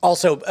out.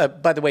 Also,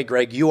 by the way,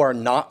 Greg, you are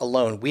not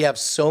alone. We have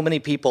so many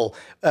people.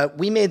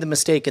 We made the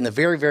mistake in the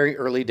very, very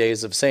early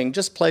days of saying,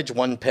 just pledge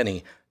 1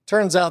 penny.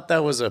 Turns out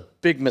that was a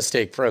big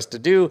mistake for us to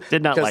do.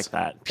 Did not like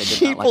that.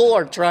 People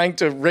are trying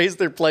to raise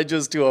their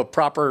pledges to a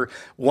proper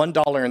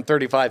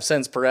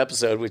 $1.35 per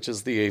episode, which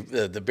is the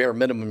bare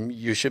minimum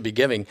you should be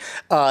giving.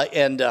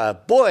 And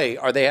boy,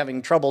 are they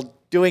having trouble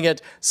doing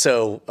it.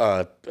 So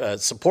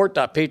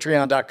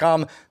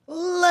support.patreon.com.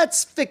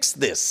 Let's fix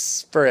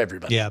this for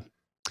everybody. Yeah.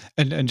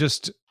 And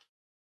just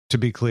to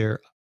be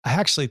clear, I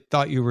actually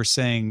thought you were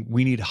saying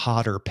we need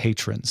hotter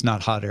patrons,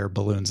 not hot air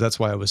balloons. That's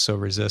why I was so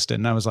resistant.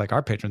 And I was like,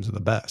 our patrons are the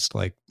best.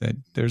 Like,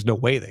 there's no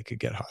way they could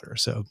get hotter.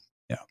 So,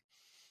 yeah,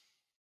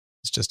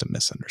 it's just a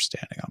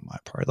misunderstanding on my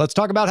part. Let's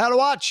talk about how to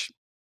watch.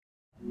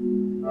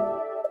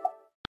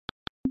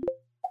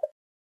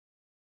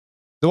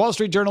 The Wall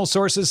Street Journal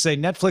sources say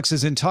Netflix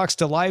is in talks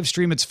to live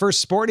stream its first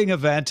sporting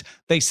event.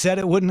 They said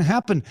it wouldn't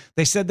happen.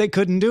 They said they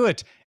couldn't do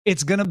it.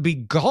 It's going to be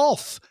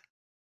golf,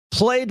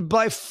 played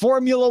by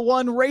Formula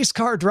One race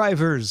car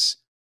drivers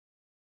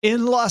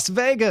in Las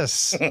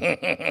Vegas.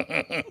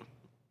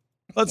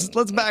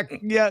 Let's back.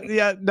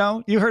 Yeah.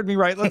 No, you heard me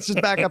right. Let's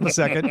just back up a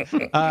second.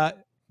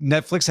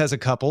 Netflix has a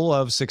couple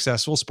of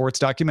successful sports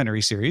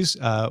documentary series.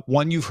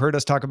 One you've heard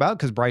us talk about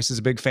because Bryce is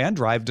a big fan,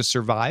 Drive to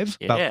Survive,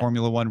 about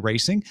Formula One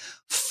racing,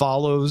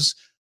 follows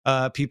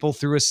people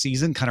through a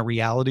season, kind of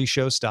reality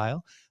show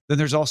style. Then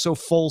there's also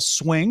Full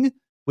Swing,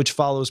 which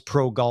follows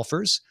pro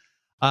golfers.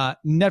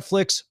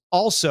 Netflix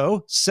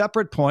also,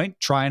 separate point,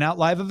 trying out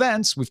live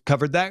events. We've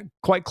covered that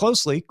quite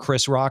closely.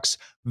 Chris Rock's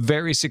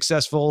very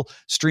successful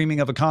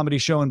streaming of a comedy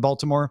show in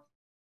Baltimore.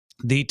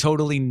 The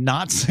totally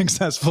not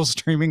successful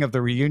streaming of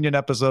the reunion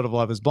episode of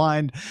Love is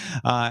Blind.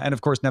 And of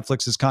course,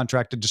 Netflix is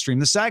contracted to stream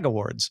the SAG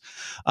Awards.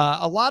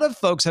 A lot of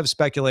folks have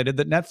speculated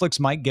that Netflix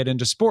might get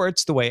into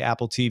sports the way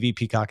Apple TV,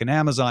 Peacock, and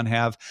Amazon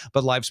have,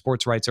 but live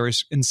sports rights are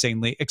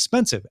insanely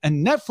expensive.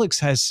 And Netflix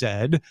has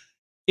said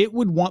it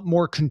would want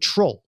more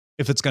control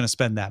if it's going to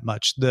spend that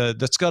much. The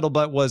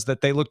scuttlebutt was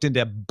that they looked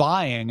into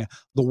buying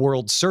the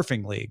World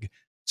Surfing League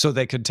so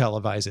they could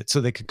televise it, so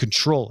they could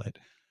control it.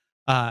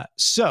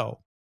 So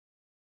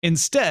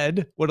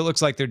instead, what it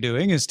looks like they're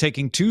doing is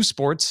taking two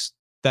sports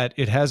that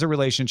it has a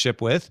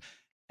relationship with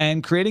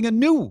and creating a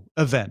new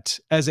event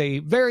as a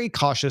very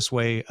cautious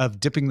way of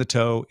dipping the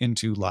toe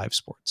into live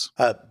sports.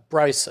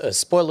 Bryce,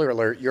 spoiler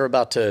alert, you're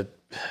about to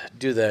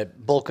do the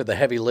bulk of the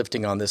heavy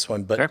lifting on this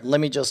one, but Sure. let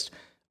me just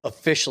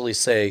officially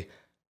say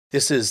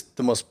this is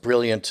the most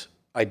brilliant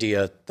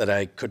idea that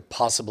I could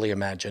possibly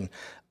imagine.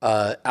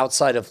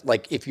 Outside of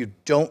like, if you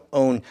don't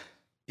own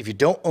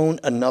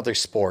another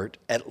sport,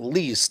 at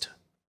least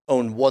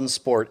own one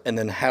sport and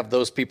then have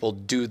those people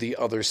do the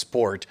other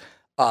sport.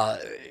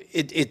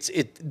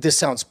 This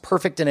sounds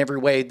perfect in every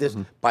way. This,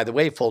 by the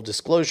way, full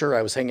disclosure,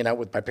 I was hanging out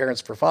with my parents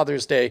for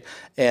Father's Day,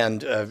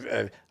 and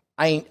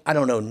I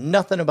don't know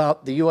nothing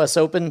about the U.S.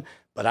 Open,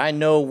 but I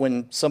know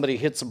when somebody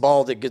hits a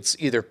ball that gets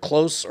either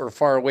close or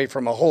far away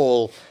from a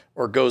hole,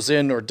 or goes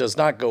in or does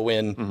not go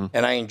in,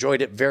 and I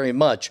enjoyed it very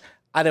much.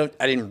 I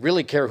didn't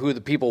really care who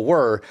the people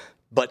were,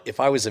 but if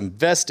I was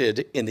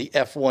invested in the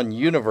F1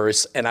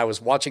 universe and I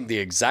was watching the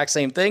exact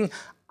same thing,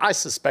 I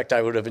suspect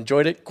I would have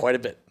enjoyed it quite a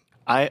bit.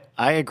 I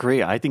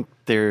agree. I think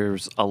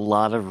there's a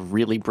lot of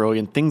really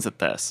brilliant things at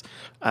this.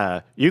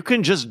 You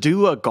can just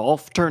do a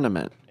golf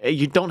tournament.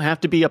 You don't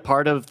have to be a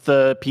part of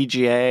the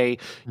PGA.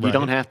 You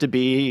don't have to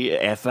be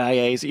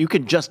FIAs. You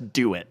can just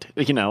do it.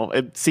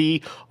 And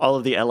see all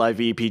of the LIV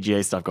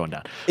PGA stuff going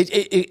down.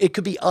 It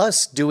could be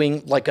us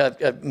doing like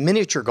a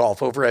miniature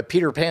golf over at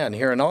Peter Pan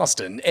here in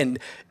Austin. And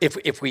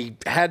if we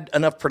had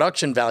enough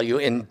production value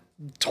and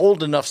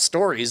told enough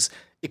stories,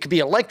 it could be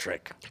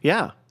electric.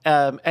 Yeah.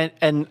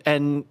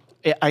 And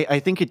I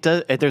think it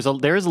does. There is a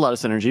lot of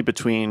synergy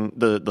between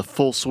the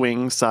Full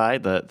Swing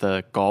side,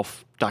 the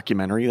golf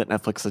documentary that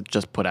Netflix had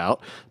just put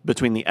out,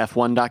 between the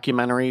F1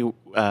 documentary,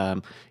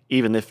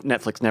 even if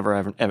Netflix never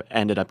ever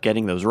ended up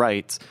getting those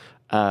rights,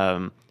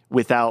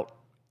 without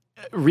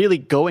really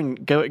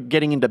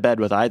getting into bed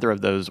with either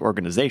of those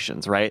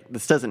organizations. Right?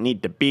 This doesn't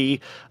need to be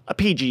a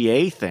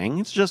PGA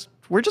thing.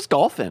 We're just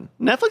golfing.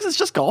 Netflix is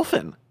just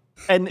golfing,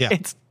 and I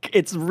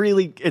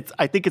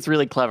think it's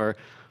really clever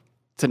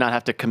to not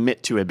have to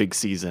commit to a big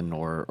season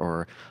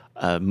or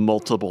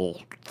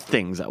multiple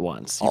things at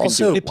once.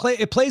 Also,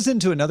 it plays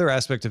into another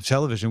aspect of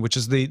television, which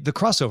is the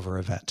crossover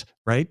event,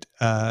 right?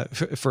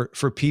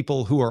 For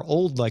people who are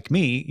old like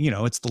me,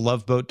 it's the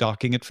Love Boat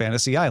docking at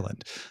Fantasy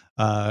Island.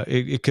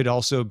 It could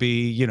also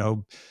be,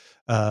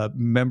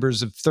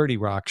 members of 30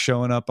 Rock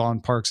showing up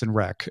on Parks and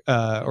Rec,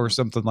 or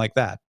something like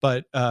that,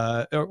 but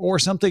or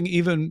something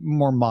even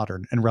more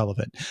modern and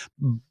relevant.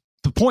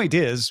 The point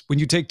is, when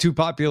you take two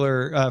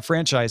popular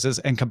franchises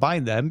and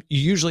combine them, you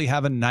usually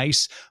have a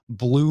nice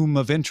bloom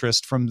of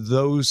interest from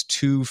those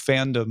two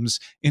fandoms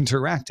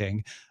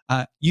interacting.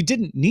 You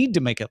didn't need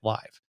to make it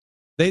live.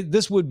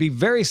 This would be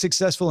very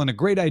successful and a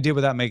great idea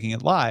without making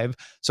it live.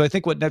 So I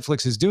think what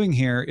Netflix is doing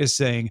here is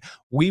saying,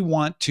 we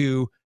want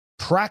to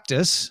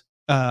practice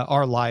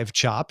our live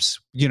chops.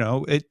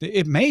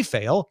 It may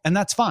fail, and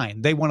that's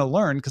fine. They want to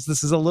learn because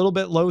this is a little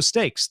bit low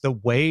stakes. The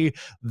way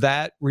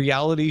that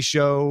reality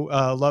show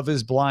Love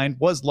is Blind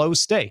was low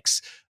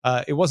stakes.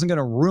 It wasn't going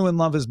to ruin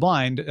Love is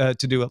Blind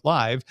to do it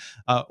live,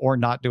 or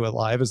not do it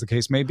live, as the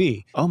case may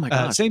be. Oh my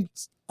God. Same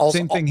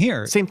thing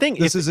here. Same thing.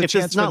 This is a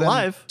chance for them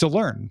live to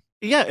learn.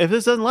 Yeah, if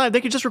this isn't live,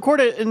 they could just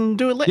record it and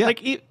do it later.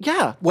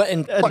 Yeah. Well,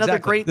 and another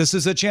great. This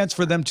is a chance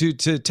for them to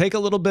take a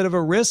little bit of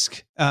a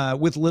risk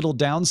with little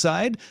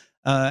downside.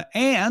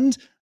 And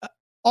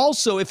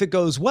also, if it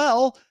goes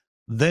well,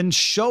 then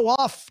show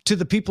off to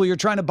the people you're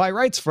trying to buy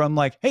rights from,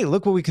 like, hey,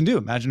 look what we can do.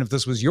 Imagine if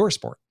this was your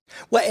sport.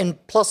 Well,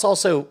 and plus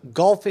also,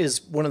 golf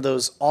is one of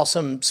those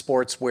awesome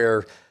sports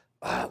where,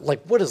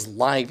 what does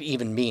live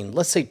even mean?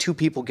 Let's say two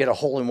people get a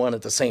hole in one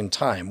at the same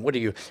time. What are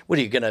you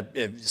going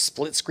to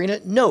split screen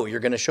it? No, you're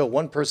going to show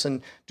one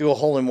person do a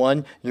hole in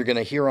one. You're going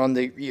to hear on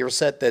the ear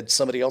set that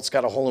somebody else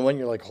got a hole in one.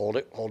 You're like, hold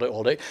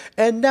it.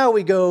 And now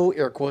we go,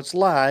 air quotes,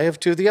 live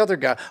to the other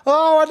guy.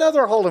 Oh,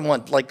 another hole in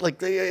one.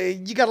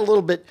 You got a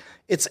little bit.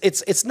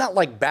 It's not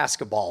like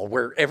basketball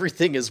where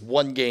everything is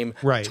one game,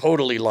 right,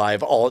 totally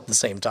live all at the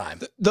same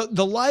time.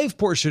 The live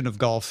portion of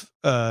golf,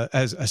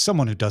 as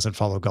someone who doesn't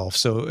follow golf,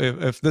 so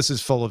if this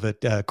is full of it,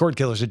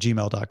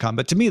 cordkillers@gmail.com.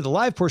 But to me, the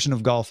live portion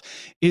of golf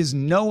is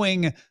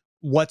knowing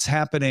what's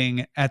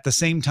happening at the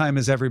same time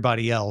as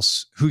everybody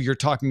else who you're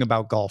talking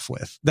about golf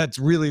with. That's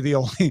really the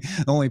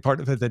only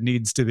part of it that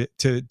needs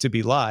to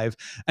be live.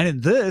 And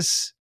in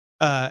this,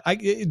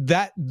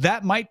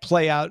 that might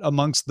play out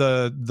amongst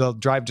the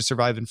Drive to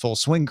Survive in Full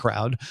Swing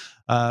crowd,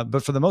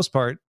 but for the most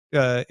part,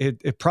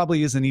 it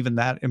probably isn't even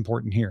that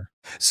important here.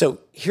 So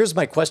here's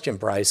my question,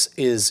 Bryce: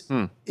 Is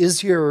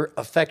your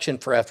affection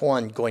for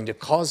F1 going to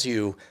cause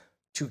you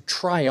to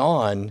try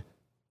on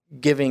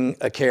giving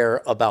a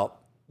care about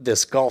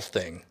this golf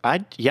thing?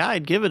 I'd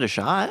give it a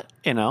shot.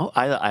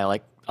 I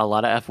like a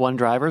lot of F1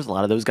 drivers. A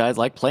lot of those guys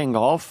like playing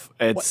golf.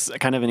 It's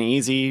kind of an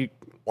easy.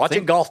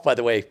 Watching golf, by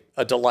the way,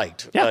 a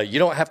delight. Yeah. You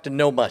don't have to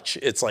know much.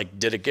 It's like,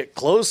 did it get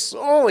close?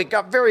 Oh, it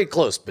got very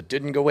close, but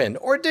didn't go in.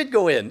 Or it did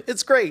go in.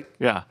 It's great.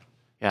 Yeah.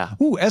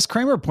 Ooh, S.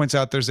 Kramer points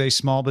out there's a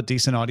small but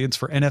decent audience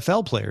for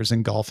NFL players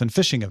in golf and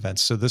fishing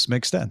events, so this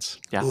makes sense.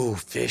 Yeah. Ooh,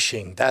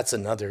 fishing. That's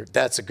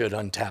a good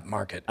untapped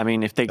market. I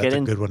mean, if they That's get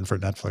in, a good one for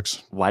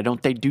Netflix. why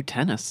don't they do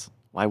tennis?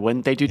 Why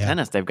wouldn't they do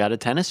tennis? They've got a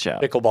tennis show.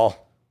 Pickleball.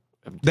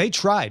 They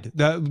tried.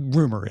 The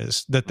rumor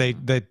is that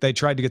they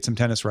tried to get some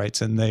tennis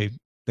rights, and they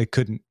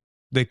couldn't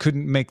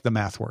make the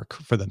math work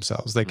for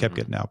themselves. They kept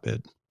getting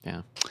outbid.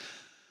 Yeah.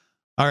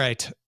 All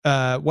right.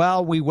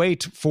 While we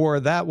wait for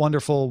that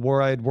wonderful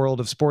wide world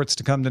of sports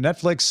to come to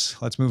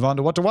Netflix, let's move on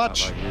to what to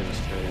watch. Like real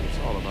estate, it's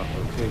all about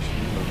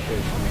location.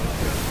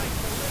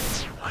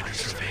 Writer's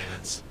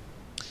surveillance.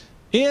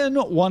 In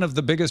one of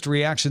the biggest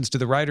reactions to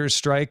the writers'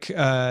 strike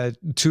to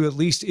at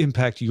least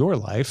impact your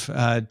life,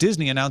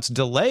 Disney announced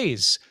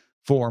delays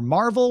for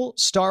Marvel,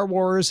 Star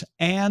Wars,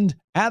 and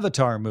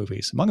Avatar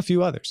movies, among a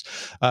few others.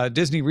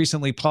 Disney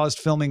recently paused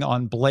filming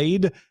on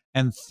Blade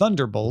and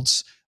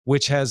Thunderbolts,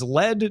 which has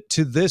led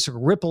to this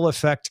ripple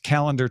effect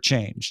calendar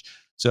change.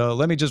 So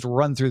let me just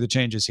run through the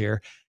changes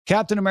here.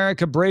 Captain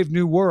America Brave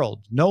New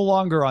World, no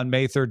longer on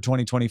May 3rd,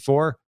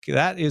 2024.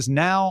 That is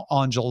now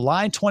on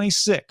July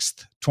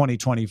 26th,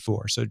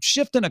 2024. So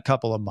shifting a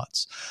couple of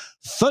months.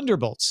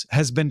 Thunderbolts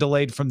has been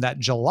delayed from that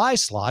July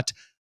slot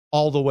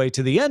all the way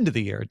to the end of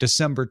the year,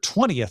 December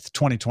 20th,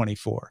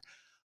 2024.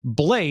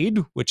 Blade,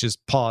 which is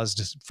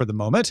paused for the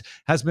moment,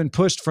 has been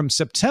pushed from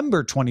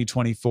September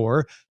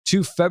 2024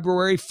 to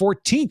February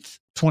 14th,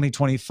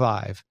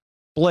 2025.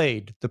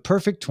 Blade, the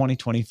perfect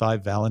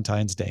 2025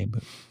 Valentine's Day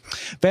movie.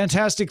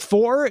 Fantastic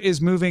Four is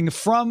moving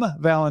from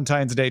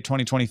Valentine's Day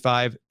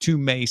 2025 to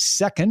May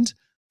 2nd,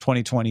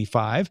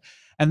 2025.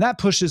 And that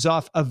pushes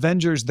off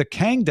Avengers The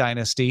Kang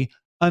Dynasty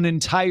an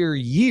entire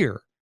year.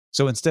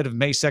 So instead of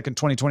May 2nd,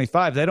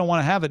 2025, they don't want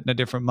to have it in a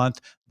different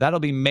month. That'll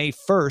be May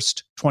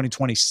 1st,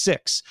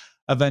 2026.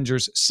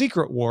 Avengers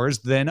Secret Wars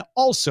then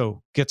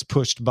also gets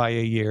pushed by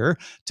a year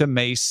to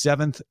May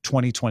 7th,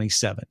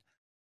 2027.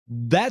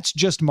 That's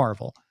just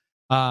Marvel.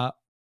 Take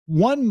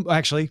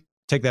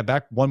that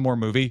back. One more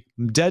movie.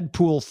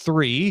 Deadpool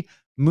 3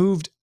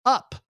 moved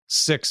up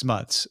 6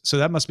 months. So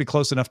that must be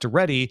close enough to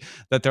ready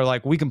that they're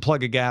like, we can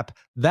plug a gap.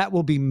 That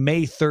will be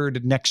May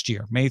 3rd next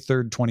year, May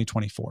 3rd,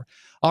 2024.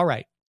 All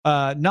right.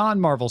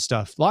 Non-Marvel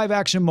stuff. Live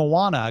action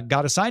Moana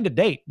got assigned a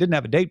date. Didn't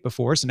have a date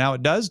before, so now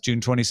it does.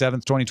 June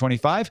 27th,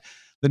 2025.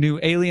 The new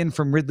Alien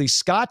from Ridley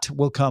Scott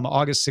will come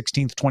August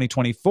 16th,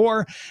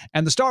 2024.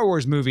 And the Star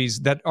Wars movies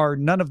that are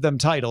none of them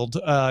titled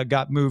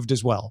got moved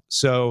as well.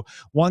 So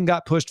one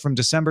got pushed from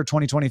December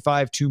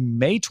 2025 to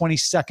May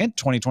 22nd,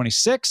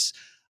 2026.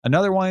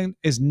 Another one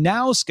is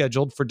now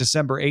scheduled for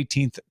December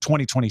 18th,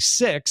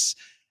 2026.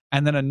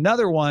 And then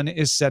another one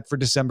is set for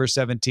December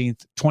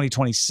 17th,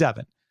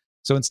 2027.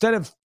 So instead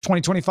of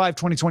 2025,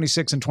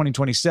 2026, and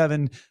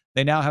 2027,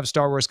 they now have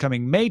Star Wars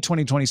coming May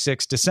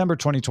 2026, December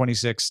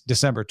 2026,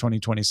 December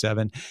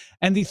 2027.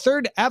 And the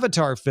third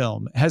Avatar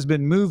film has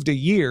been moved a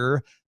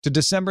year to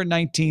December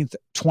 19th,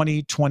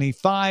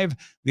 2025.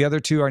 The other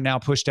two are now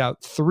pushed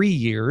out 3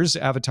 years.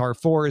 Avatar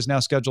 4 is now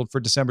scheduled for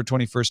December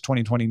 21st,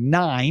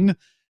 2029.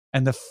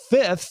 And the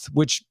fifth,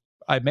 which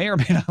I may or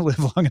may not live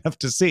long enough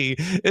to see,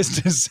 is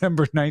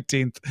December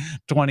 19th,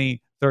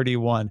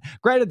 2031.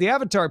 Granted, the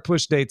Avatar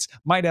push dates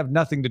might have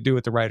nothing to do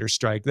with the writer's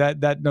strike.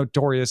 That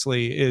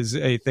notoriously is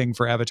a thing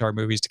for Avatar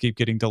movies to keep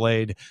getting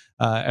delayed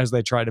as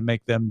they try to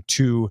make them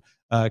to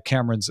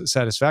Cameron's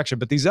satisfaction.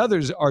 But these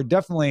others are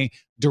definitely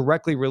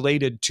directly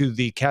related to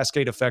the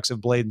cascade effects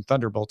of Blade and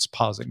Thunderbolts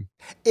pausing.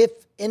 If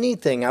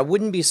anything, I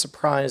wouldn't be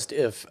surprised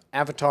if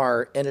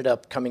Avatar ended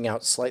up coming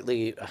out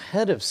slightly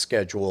ahead of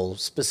schedule,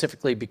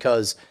 specifically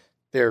because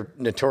they're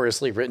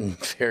notoriously written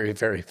very,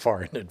 very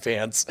far in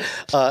advance.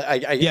 But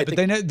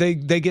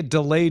they get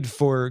delayed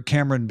for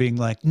Cameron being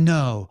like,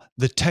 no,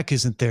 the tech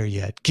isn't there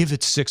yet. Give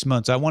it 6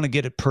 months. I want to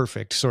get it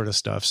perfect, sort of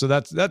stuff. So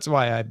that's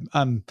why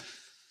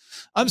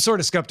I'm sort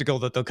of skeptical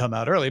that they'll come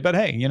out early. But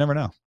hey, you never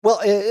know. Well,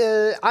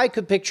 I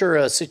could picture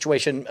a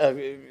situation.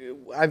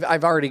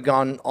 I've already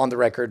gone on the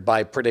record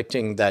by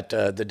predicting that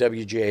the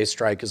WGA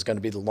strike is going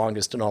to be the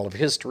longest in all of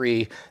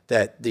history,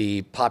 that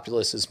the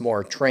populace is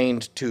more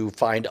trained to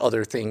find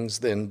other things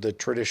than the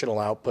traditional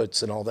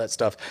outputs and all that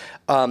stuff.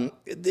 And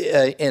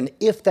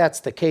if that's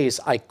the case,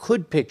 I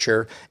could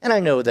picture, and I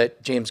know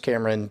that James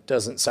Cameron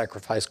doesn't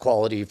sacrifice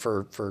quality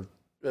for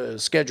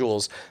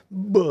schedules,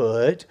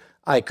 but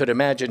I could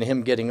imagine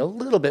him getting a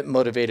little bit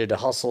motivated to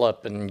hustle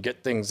up and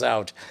get things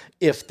out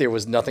if there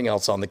was nothing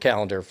else on the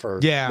calendar for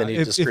many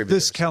distributors. If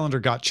this calendar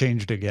got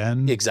changed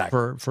again,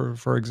 exactly.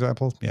 For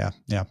example, yeah.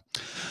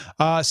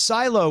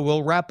 Silo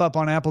will wrap up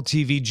on Apple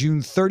TV June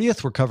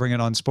 30th. We're covering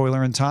it on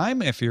Spoiler in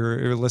Time if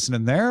you're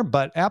listening there.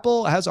 But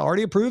Apple has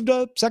already approved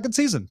a second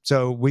season,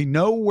 so we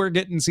know we're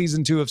getting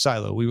season 2 of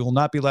Silo. We will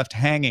not be left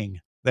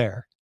hanging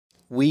there.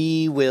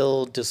 We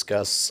will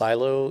discuss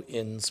Silo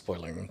in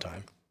Spoiler in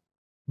Time.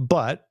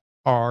 But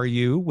are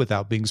you,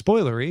 without being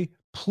spoilery,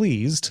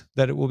 pleased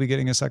that it will be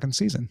getting a second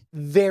season?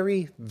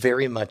 Very,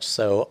 very much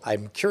so.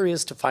 I'm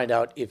curious to find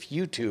out if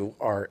you two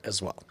are as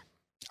well.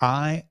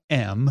 I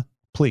am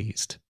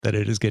pleased that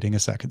it is getting a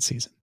second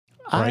season.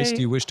 Bryce,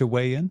 do you wish to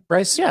weigh in?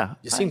 Bryce, yeah,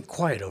 you seem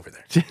quiet over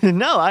there.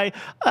 No,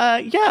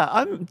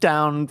 I'm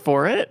down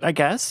for it, I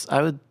guess.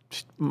 I would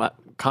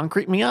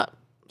concrete me up.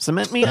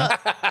 Cement me up.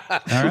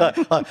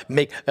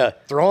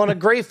 Throw on a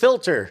gray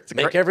filter.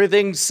 Make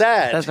everything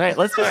sad. That's right.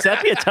 Let's do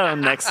sepia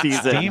tone next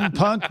season.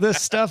 Steampunk this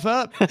stuff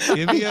up.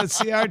 Give me a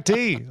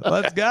CRT.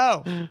 Let's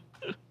go.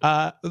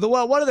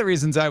 Well, one of the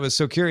reasons I was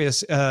so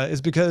curious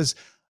is because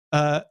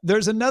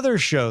there's another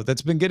show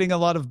that's been getting a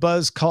lot of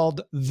buzz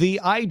called The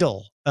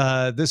Idol.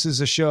 This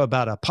is a show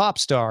about a pop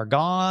star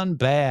gone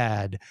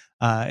bad.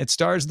 It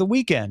stars The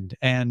Weeknd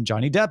and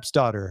Johnny Depp's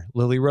daughter,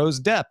 Lily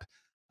Rose Depp.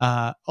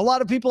 A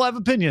lot of people have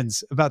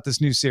opinions about this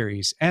new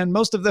series, and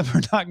most of them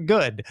are not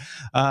good.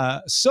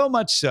 So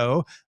much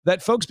so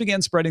that folks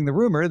began spreading the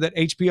rumor that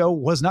HBO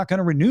was not going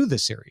to renew the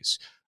series,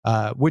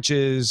 which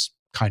is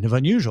kind of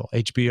unusual.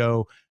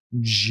 HBO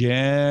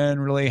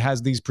generally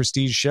has these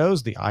prestige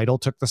shows. The Idol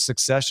took the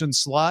Succession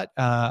slot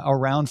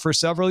around for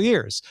several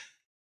years.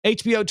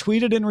 HBO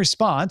tweeted in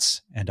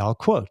response, and I'll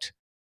quote,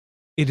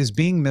 "It is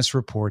being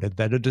misreported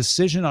that a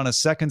decision on a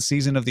second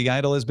season of The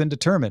Idol has been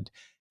determined.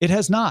 It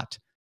has not.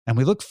 And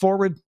we look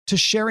forward to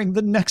sharing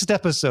the next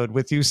episode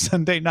with you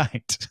Sunday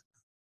night."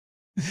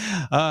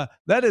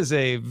 That is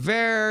a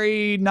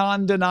very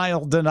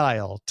non-denial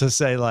denial to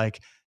say,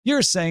 like,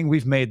 you're saying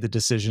we've made the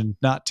decision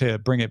not to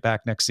bring it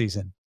back next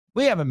season.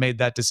 We haven't made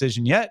that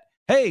decision yet.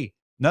 Hey,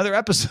 another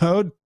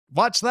episode.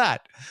 Watch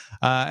that.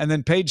 And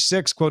then Page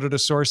Six quoted a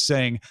source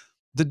saying,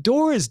 "The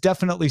door is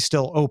definitely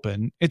still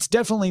open. It's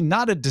definitely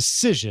not a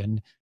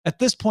decision. At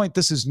this point,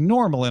 this is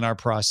normal in our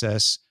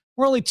process.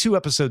 We're only 2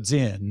 episodes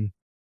in."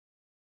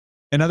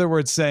 In other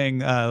words, saying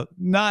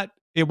not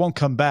it won't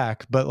come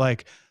back, but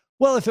like,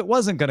 well, if it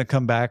wasn't going to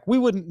come back, we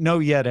wouldn't know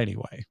yet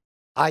anyway.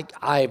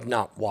 I've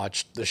not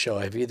watched the show.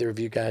 Have either of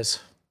you guys?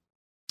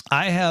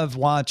 I have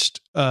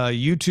watched a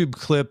YouTube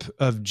clip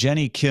of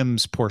Jenny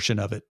Kim's portion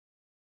of it.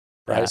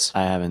 Bryce?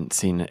 I haven't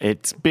seen it.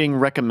 It's being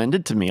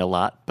recommended to me a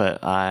lot,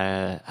 but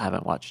I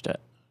haven't watched it.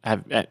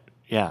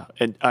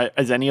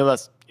 Is any of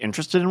us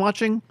interested in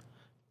watching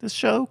this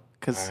show?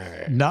 Because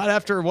not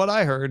after what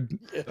I heard.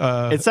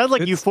 It sounds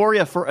like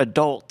Euphoria for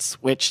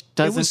adults, which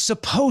doesn't. It was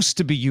supposed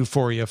to be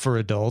Euphoria for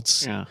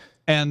adults. Yeah.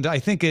 And I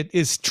think it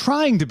is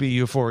trying to be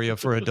Euphoria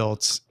for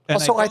adults. And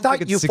Also, I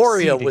thought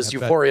Euphoria was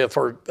Euphoria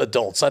for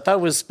adults. I thought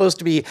it was supposed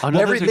to be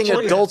everything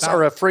adults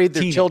are afraid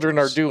their children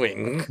are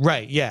doing.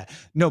 Right, yeah.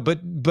 No,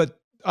 but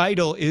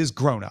Idol is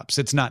grown-ups.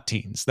 It's not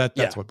teens.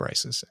 That's what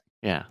Bryce is saying.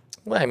 Yeah.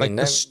 Well, I mean,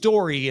 the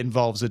story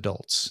involves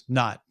adults,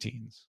 not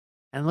teens.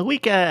 And The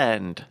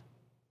Weeknd,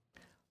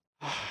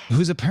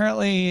 who's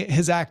apparently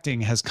his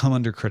acting has come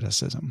under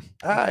criticism.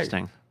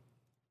 Interesting.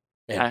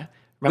 Yeah.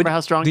 Remember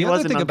how strong he was? The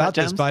other thing about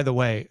this, by the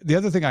way, the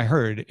other thing I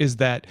heard is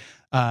that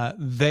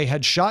they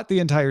had shot the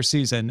entire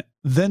season,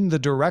 then the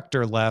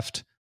director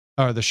left,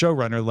 or the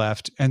showrunner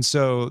left, and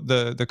so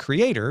the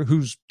creator,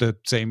 who's the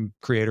same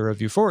creator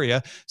of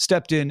Euphoria,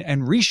 stepped in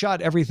and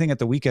reshot everything at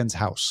The Weeknd's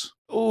house.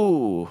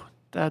 Ooh,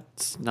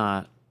 that's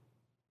not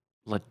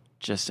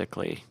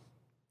logistically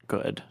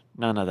good.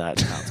 None of that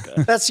sounds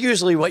good. That's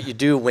usually what you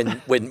do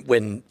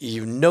when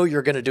you know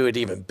you're going to do it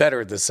even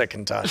better the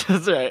second time.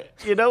 That's right.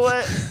 You know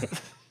what?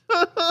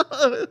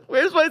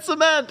 Where's my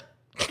cement?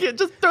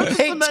 Just throw the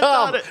cement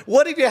on it.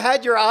 What have you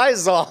had your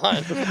eyes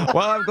on?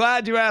 Well, I'm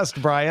glad you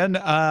asked, Brian.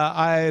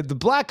 The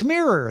Black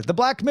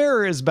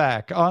Mirror is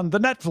back on the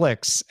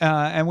Netflix,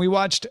 and we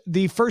watched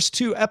the first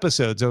 2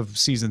 episodes of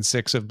season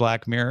 6 of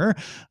Black Mirror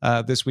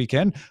this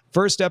weekend.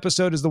 First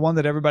episode is the one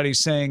that everybody's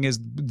saying is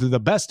the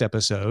best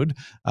episode.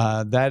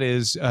 That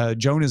is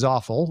Joan is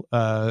Awful,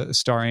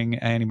 starring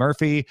Annie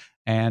Murphy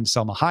and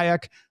Selma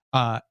Hayek.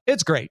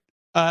 It's great.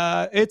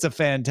 It's a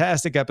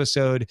fantastic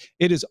episode.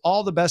 It is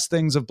all the best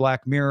things of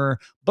Black Mirror,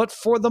 but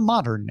for the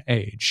modern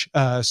age.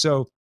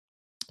 So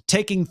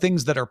taking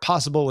things that are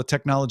possible with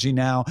technology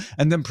now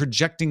and then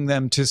projecting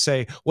them to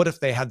say, what if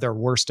they had their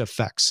worst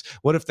effects?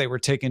 What if they were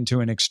taken to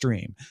an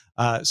extreme?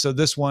 So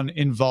this one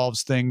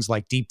involves things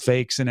like deep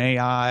fakes and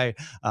AI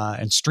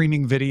and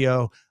streaming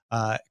video.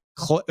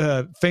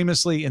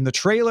 Famously in the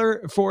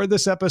trailer for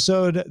this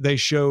episode, they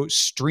show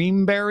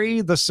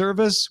Streamberry, the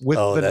service with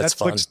the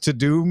Netflix to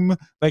Doom.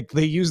 Like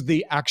they use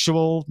the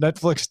actual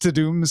Netflix to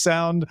Doom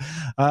sound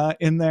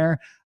in there.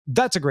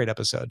 That's a great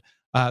episode.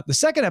 The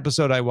second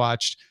episode I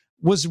watched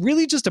was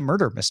really just a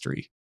murder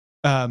mystery.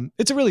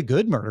 It's a really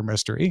good murder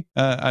mystery.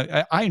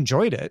 I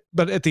enjoyed it,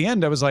 but at the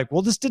end I was like,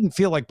 well, this didn't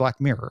feel like Black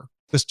Mirror.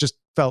 This just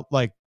felt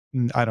like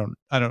I don't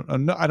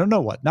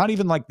know what. Not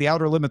even like The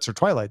Outer Limits or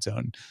Twilight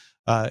Zone.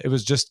 It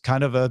was just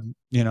kind of a,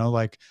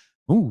 like,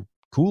 ooh,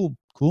 cool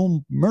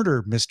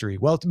murder mystery.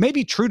 Well,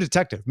 maybe True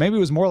Detective. Maybe it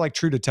was more like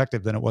True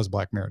Detective than it was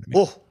Black Mirror to me.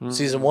 Oh,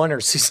 season 1 or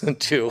season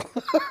 2?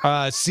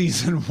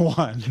 Season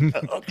 1.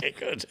 Okay,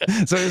 good.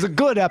 So it was a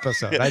good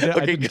episode. I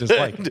didn't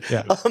dislike it.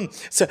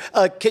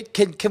 Yeah.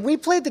 Can we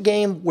play the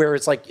game where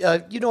it's like, I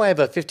have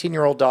a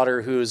 15-year-old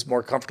daughter who's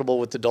more comfortable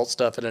with adult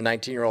stuff and a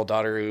 19-year-old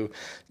daughter who,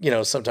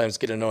 sometimes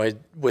get annoyed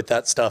with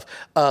that stuff.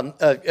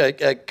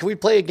 Can we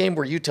play a game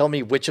where you tell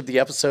me which of the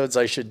episodes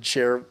I should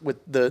share with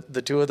the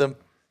 2 of them?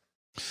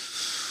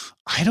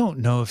 I don't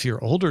know if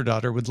your older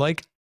daughter would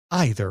like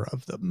either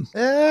of them.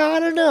 I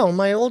don't know.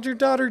 My older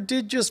daughter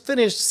did just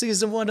finish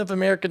season 1 of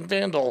American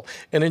Vandal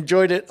and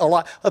enjoyed it a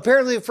lot.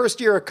 Apparently, the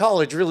first year of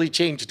college really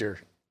changed her.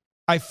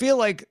 I feel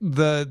like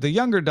the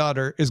younger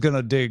daughter is going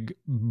to dig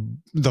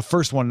the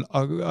first one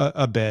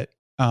a bit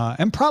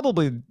and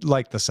probably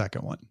like the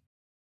second one.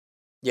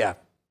 Yeah.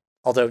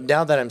 Although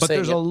now that I'm but saying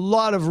there's a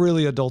lot of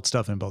really adult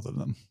stuff in both of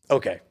them.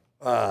 Okay.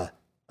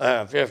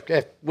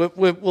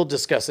 We'll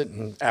discuss it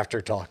in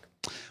after talk.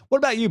 What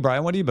about you,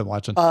 Brian? What have you been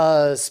watching?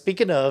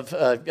 Speaking of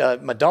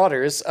my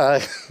daughters,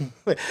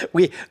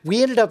 we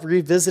ended up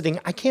revisiting.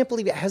 I can't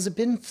believe it. Has it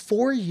been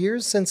 4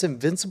 years since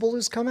Invincible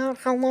has come out?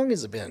 How long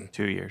has it been?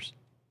 2 years.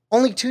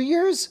 Only 2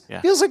 years?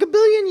 Yeah. Feels like a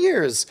billion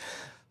years.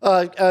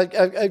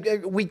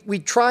 We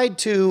tried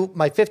to,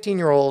 my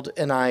 15-year-old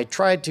and I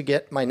tried to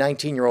get my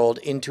 19-year-old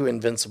into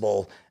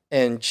Invincible,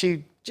 and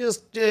she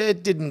just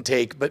it didn't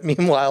take. But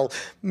meanwhile,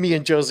 me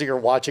and Josie are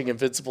watching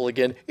Invincible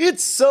again.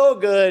 It's so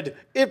good.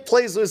 It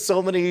plays with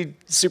so many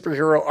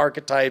superhero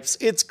archetypes.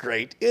 It's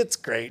great. It's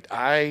great.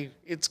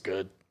 It's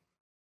good.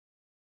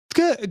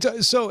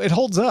 Good. So it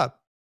holds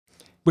up,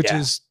 which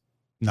is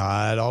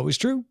not always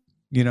true.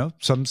 You know,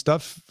 some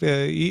stuff,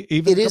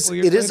 even it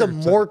is a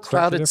more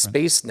crowded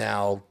space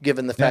now,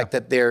 given the fact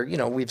that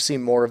we've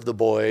seen more of The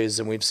Boys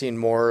and we've seen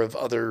more of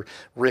other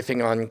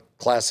riffing on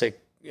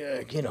classic,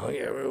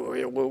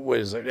 what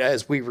is it?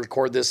 As we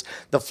record this,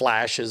 The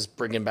Flash is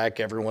bringing back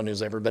everyone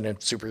who's ever been a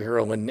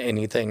superhero in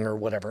anything or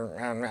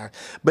whatever.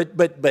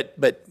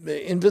 But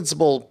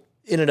Invincible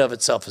in and of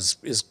itself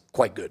is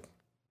quite good.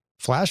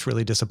 Flash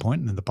really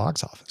disappointing in the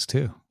box office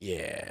too.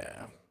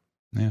 Yeah.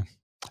 Yeah.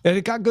 And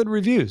it got good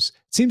reviews.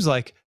 It seems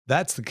like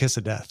that's the kiss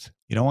of death.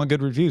 You don't want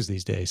good reviews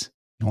these days.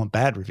 You want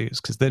bad reviews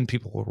because then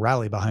people will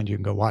rally behind you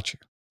and go watch you.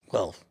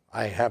 Well,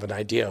 I have an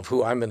idea of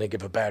who I'm going to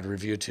give a bad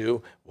review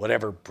to.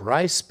 Whatever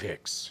Bryce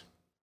picks.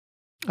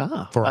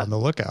 For on the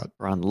lookout.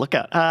 We're on the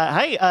lookout.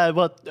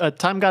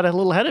 Time got a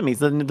little ahead of me.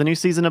 The new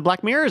season of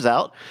Black Mirror is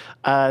out.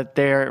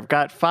 They've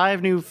got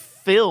 5 new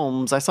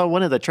films. I saw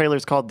one of the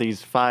trailers called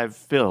These 5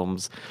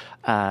 Films.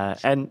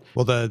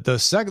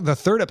 The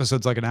third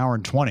episode's like an hour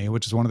and 20,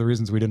 which is one of the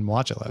reasons we didn't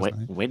watch it last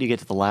night. Wait till you get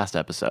to the last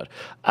episode.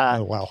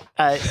 Oh, wow.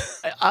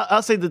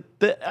 I'll say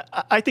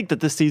that I think that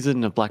this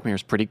season of Black Mirror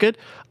is pretty good.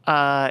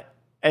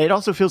 It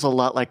also feels a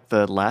lot like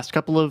the last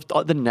couple of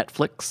the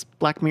Netflix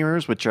Black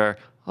Mirrors, which are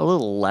a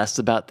little less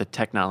about the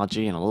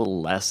technology and a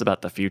little less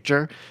about the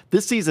future.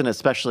 This season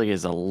especially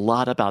is a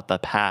lot about the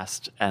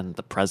past and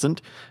the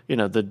present. You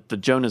know, the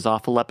Joan is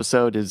Awful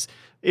episode is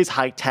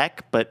high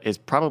tech, but is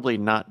probably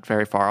not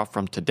very far off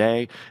from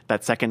today.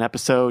 That second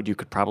episode you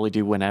could probably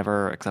do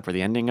whenever, except for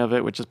the ending of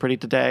it, which is pretty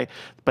today.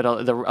 But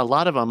a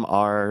lot of them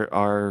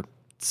are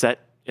set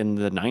in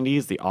the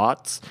 90s, the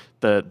aughts.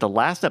 The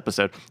last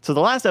episode. So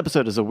the last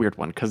episode is a weird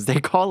one because they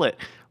call it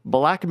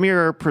Black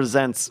Mirror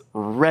Presents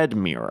Red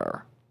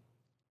Mirror,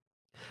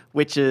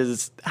 which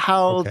is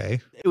how they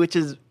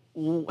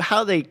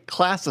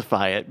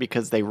classify it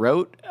because they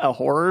wrote a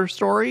horror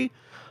story.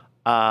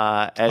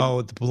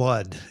 The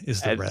blood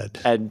is the red.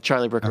 And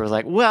Charlie Brooker was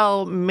like,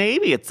 well,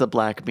 maybe it's a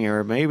Black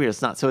Mirror, maybe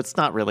it's not. So it's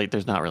not really,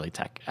 there's not really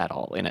tech at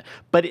all in it.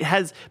 But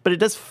it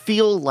does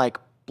feel like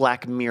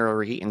Black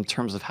Mirror-y in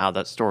terms of how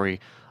that story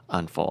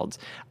unfolds.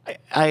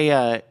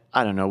 I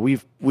don't know.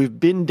 We've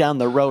been down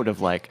the road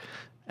of like,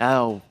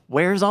 oh,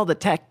 where's all the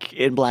tech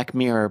in Black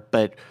Mirror?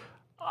 But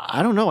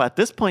I don't know. At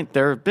this point,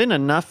 there have been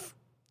enough.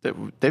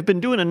 They've been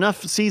doing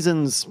enough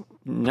seasons,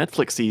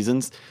 Netflix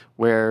seasons,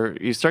 where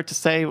you start to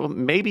say, well,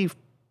 maybe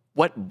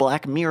what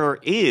Black Mirror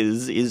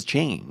is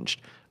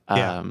changed.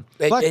 Yeah.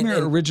 Black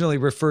Mirror originally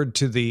referred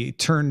to the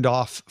turned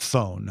off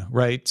phone,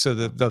 right? So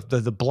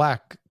the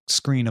black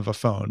screen of a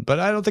phone, but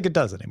I don't think it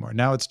does anymore.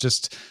 Now it's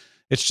just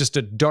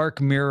a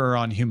dark mirror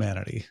on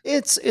humanity.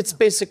 It's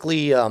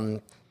basically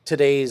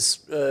today's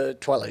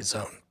Twilight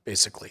Zone,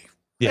 basically.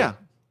 Yeah.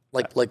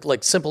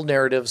 Like simple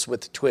narratives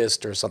with a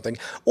twist or something,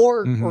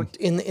 or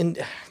in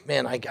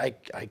man, I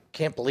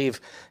can't believe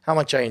how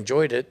much I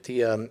enjoyed it.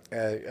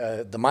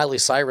 The Miley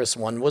Cyrus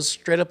one was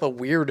straight up a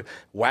weird,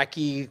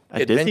 wacky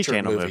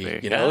adventure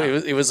movie. You know,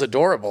 it was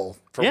adorable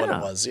for what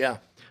it was. Yeah.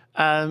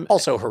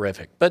 Also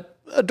horrific, but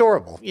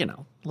adorable. You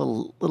know,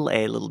 little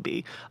A, little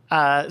B.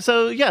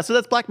 So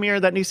that's Black Mirror.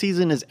 That new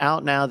season is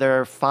out now.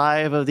 There are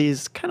 5 of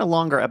these kind of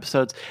longer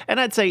episodes, and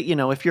I'd say, you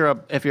know, if you're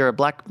a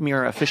Black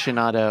Mirror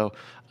aficionado,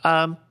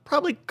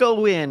 probably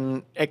go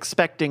in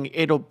expecting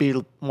it'll be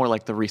more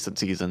like the recent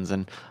seasons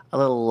and a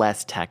little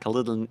less tech, a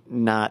little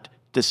not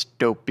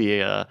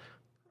dystopia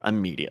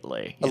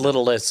immediately. A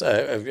little less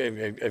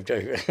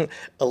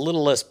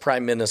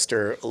prime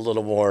minister, a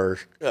little more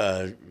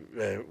a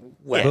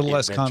little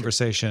less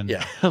conversation,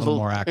 a little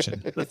more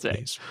action. That's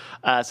right.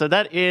 So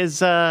that is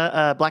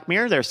Black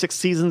Mirror. There are 6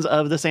 seasons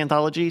of this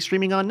anthology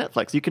streaming on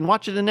Netflix. You can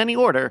watch it in any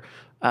order.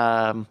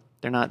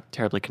 They're not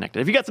terribly connected.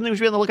 If you got something we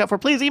should be on the lookout for,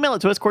 please email it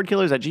to us,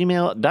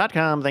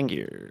 cordkillers@gmail.com. Thank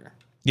you.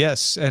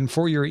 Yes, and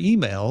for your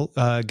email,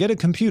 get a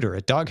computer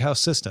at Doghouse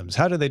Systems.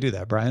 How do they do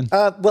that, Brian?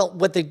 Well,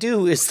 what they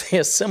do is they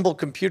assemble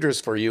computers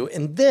for you,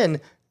 and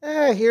then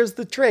here's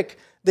the trick.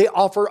 They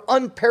offer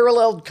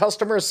unparalleled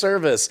customer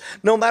service.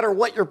 No matter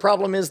what your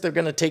problem is, they're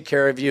going to take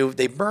care of you.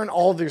 They burn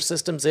all of their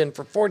systems in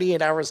for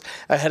 48 hours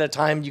ahead of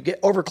time. You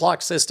get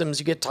overclock systems.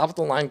 You get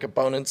top-of-the-line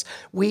components.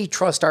 We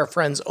trust our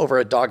friends over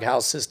at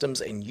Doghouse Systems,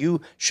 and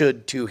you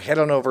should too. Head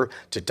on over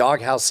to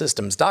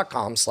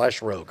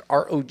doghousesystems.com/rogue.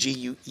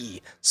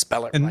 ROGUE.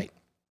 Spell it right.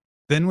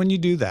 Then when you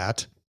do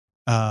that,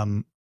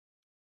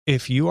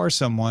 if you are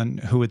someone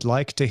who would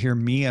like to hear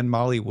me and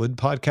Molly Wood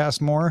podcast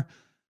more,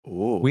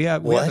 we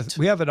have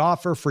an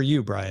offer for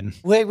you, Brian.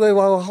 Wait,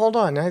 hold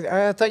on.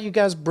 I thought you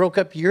guys broke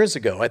up years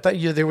ago. I thought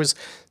there was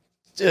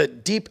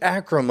deep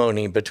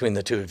acrimony between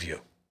the two of you.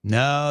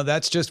 No,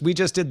 we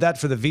just did that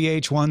for the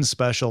VH1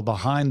 special,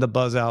 Behind the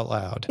Buzz Out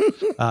Loud.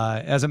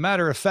 As a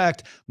matter of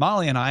fact,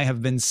 Molly and I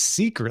have been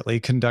secretly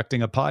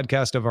conducting a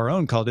podcast of our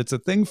own called It's a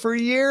Thing for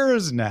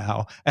years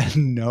now,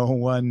 and no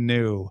one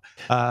knew,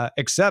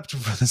 except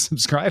for the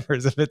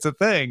subscribers if it's a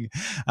thing.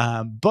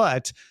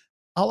 But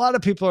a lot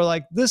of people are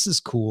like, this is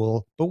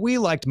cool, but we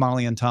liked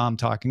Molly and Tom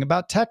talking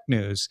about tech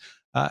news.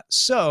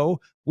 So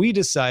we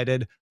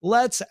decided,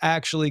 let's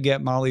actually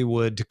get Molly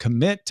Wood to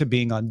commit to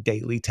being on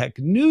Daily Tech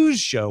News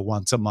Show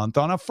once a month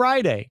on a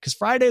Friday, because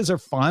Fridays are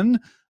fun.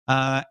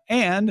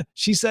 And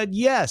she said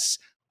yes,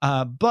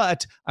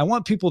 but I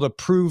want people to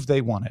prove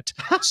they want it.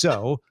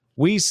 So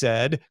we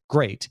said,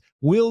 great,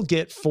 we'll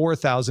get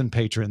 4,000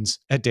 patrons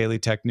at Daily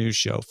Tech News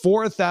Show,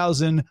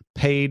 4,000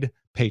 paid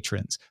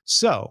patrons.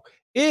 So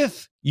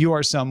if you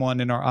are someone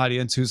in our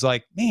audience who's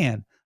like,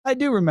 man, I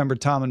do remember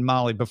Tom and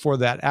Molly before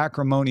that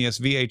acrimonious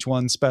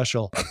VH1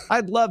 special.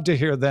 I'd love to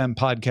hear them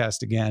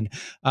podcast again.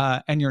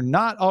 And you're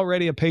not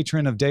already a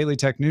patron of Daily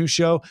Tech News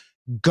Show,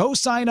 go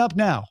sign up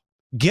now.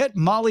 Get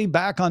Molly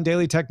back on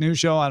Daily Tech News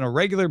Show on a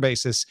regular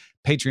basis.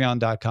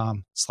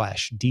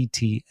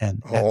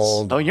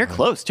 Patreon.com/DTNS. Oh, you're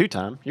close too,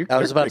 Tom. I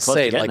was about to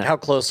say, like, how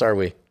close are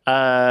we?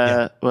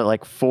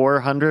 Like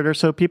 400 or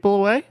so people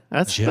away?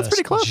 That's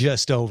pretty close.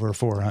 Just over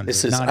 400.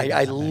 This is,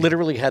 I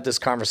literally had this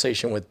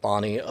conversation with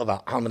Bonnie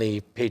about how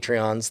many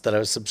Patreons that I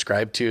was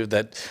subscribed to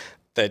that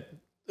I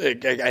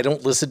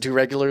don't listen to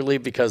regularly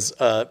because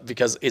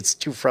it's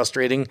too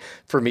frustrating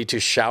for me to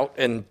shout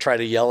and try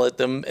to yell at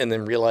them and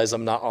then realize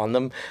I'm not on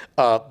them.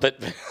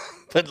 But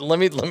let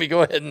me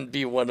go ahead and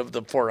be one of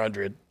the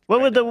 400. What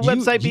would the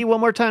website be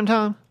one more time,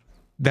 Tom?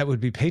 That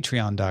would be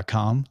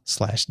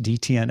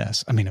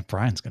patreon.com/DTNS. I mean, if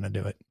Brian's going to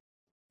do it.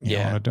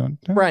 Yeah.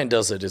 Brian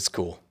does it. It's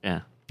cool. Yeah.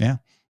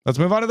 Let's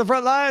move on to the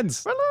front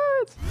lines.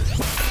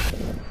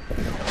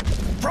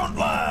 Front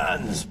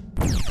lines.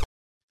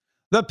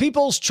 The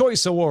People's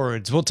Choice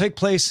Awards will take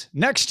place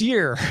next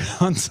year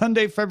on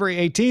Sunday, February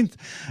 18th.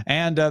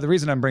 And the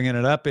reason I'm bringing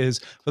it up is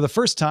for the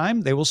first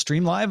time, they will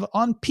stream live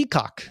on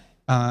Peacock.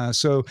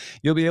 So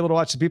you'll be able to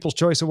watch the People's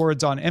Choice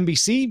Awards on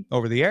NBC,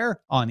 over the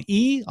air, on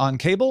E, on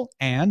cable,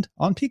 and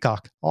on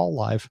Peacock, all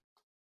live.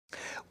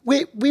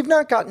 We've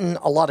not gotten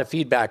a lot of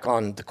feedback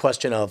on the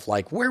question of,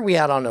 like, where are we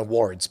at on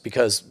awards?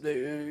 Because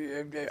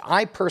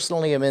I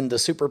personally am in the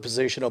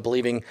superposition of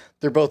believing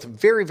they're both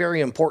very,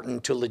 very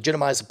important to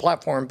legitimize a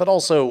platform, but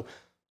also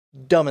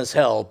dumb as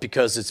hell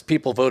because it's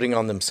people voting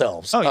on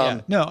themselves. Oh,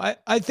 yeah. No,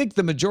 I think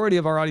the majority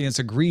of our audience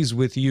agrees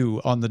with you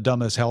on the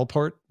dumb as hell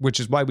part, which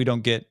is why we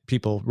don't get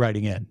people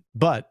writing in.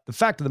 But the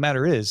fact of the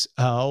matter is,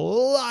 a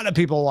lot of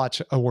people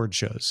watch award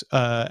shows.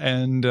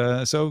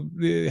 So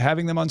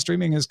having them on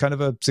streaming is kind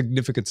of a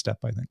significant step,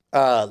 I think.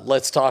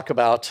 Let's talk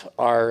about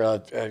our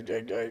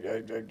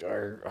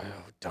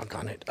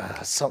doggone it. I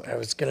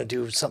was going to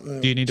do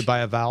something. Do you need to buy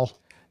a vowel?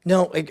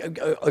 No.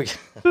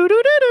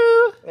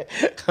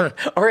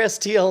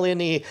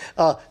 RSTLNE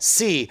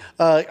C,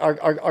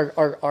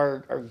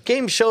 our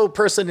game show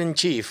person in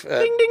chief.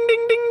 Ding, ding, ding,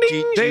 ding,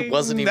 ding. G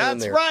wasn't even in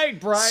there. That's right,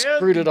 Brian.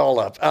 Screwed it all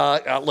up.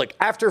 Look,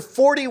 after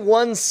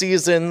 41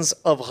 seasons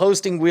of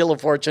hosting Wheel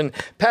of Fortune,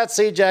 Pat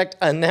Sajak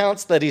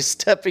announced that he's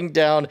stepping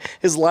down.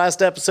 His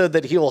last episode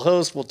that he will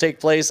host will take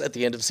place at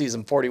the end of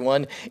season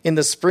 41 in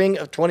the spring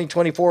of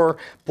 2024.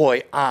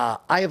 Boy, I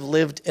have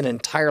lived an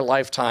entire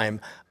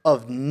lifetime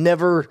of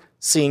never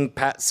seeing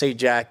Pat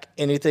Sajak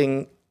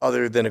anything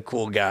other than a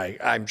cool guy.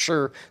 I'm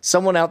sure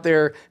someone out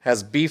there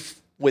has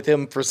beef with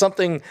him for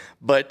something,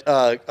 but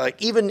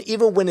even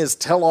when his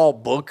tell-all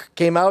book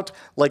came out,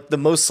 like, the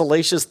most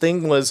salacious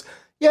thing was,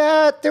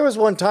 yeah, there was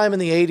one time in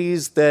the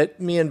 80s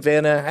that me and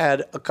Vanna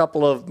had a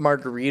couple of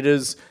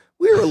margaritas.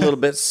 We were a little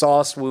bit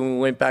sauced when we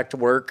went back to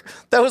work.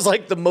 That was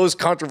like the most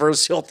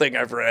controversial thing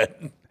I've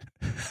read.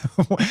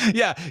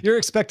 Yeah, you're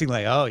expecting,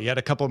 like, oh, you had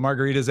a couple of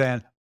margaritas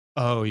and,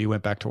 oh, you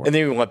went back to work. And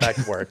then we went back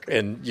to work,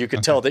 and you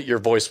could tell that your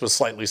voice was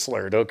slightly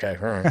slurred. Okay,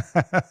 all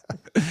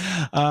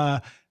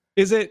right.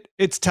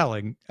 It's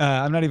telling.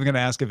 I'm not even going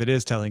to ask if it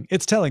is telling.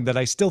 It's telling that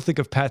I still think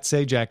of Pat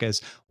Sajak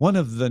as one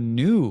of the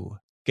new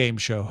game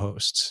show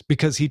hosts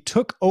because he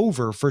took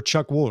over for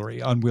Chuck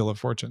Woolery on Wheel of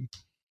Fortune.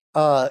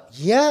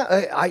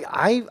 Yeah,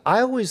 I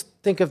always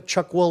think of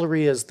Chuck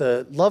Woolery as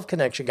the Love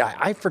Connection guy.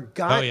 I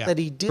forgot that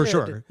he did. For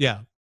sure, yeah.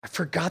 I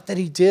forgot that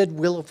he did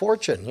Wheel of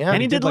Fortune. Yeah,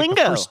 and he did Lingo.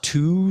 The first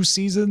 2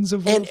 seasons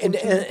of Wheel of Fortune.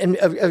 And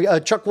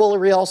Chuck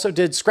Woolery also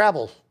did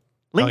Scrabble.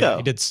 Lingo.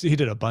 Oh, yeah, he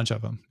did a bunch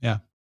of them. Yeah.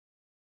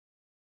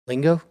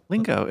 Lingo?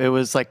 It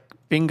was like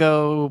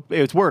bingo.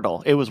 It was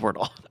Wordle.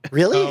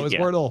 Really? Oh, it was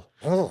Yeah. Wordle.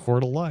 Oh.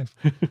 Wordle Live.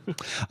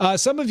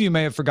 Some of you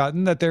may have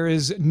forgotten that there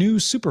is new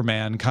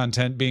Superman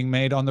content being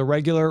made on the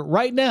regular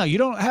right now. You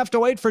don't have to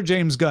wait for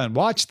James Gunn.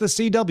 Watch the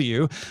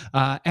CW.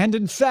 And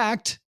in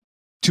fact,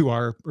 to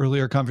our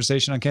earlier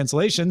conversation on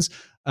cancellations,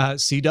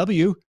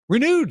 CW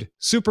renewed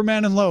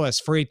Superman and Lois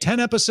for a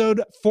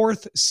 10-episode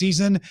 4th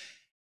season.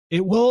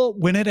 It will,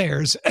 when it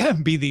airs,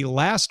 be the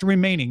last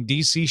remaining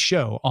DC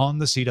show on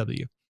the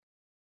CW.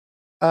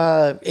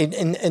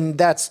 And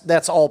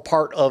that's all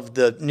part of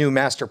the new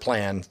master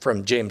plan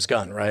from James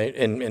Gunn, right?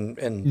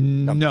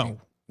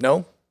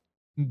 No.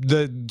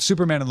 The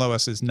Superman and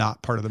Lois is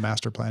not part of the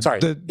master plan. Sorry,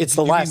 it's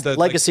the last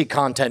legacy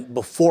content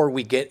before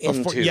we get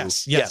into.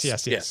 Yes.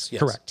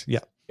 Correct.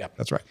 Yeah,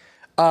 that's right.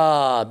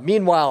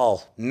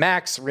 Meanwhile,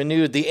 Max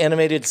renewed the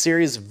animated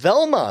series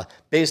Velma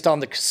based on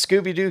the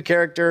Scooby-Doo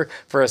character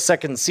for a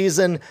 2nd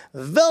season.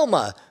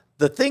 Velma,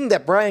 the thing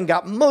that Brian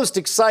got most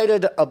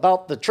excited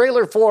about the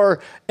trailer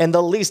for and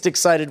the least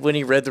excited when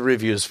he read the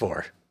reviews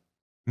for.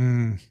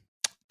 Did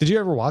you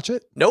ever watch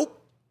it? Nope.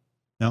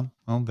 No?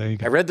 Oh, there you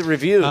go. I read the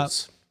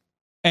reviews.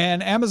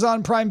 And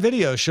Amazon Prime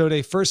Video showed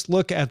a first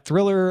look at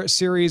thriller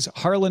series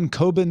Harlan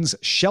Coben's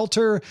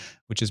Shelter,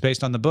 which is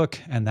based on the book,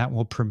 and that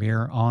will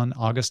premiere on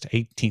August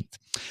 18th.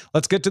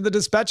 Let's get to the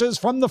dispatches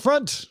from the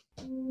front.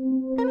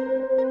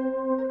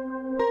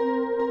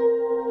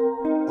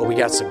 Well, we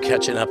got some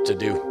catching up to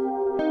do.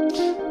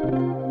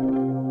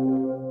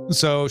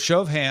 So,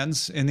 show of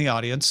hands in the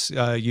audience,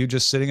 you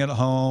just sitting at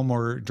home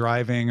or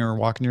driving or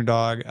walking your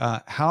dog,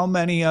 how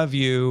many of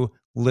you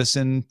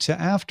listen to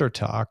After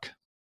Talk?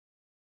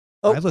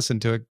 Oh. I listen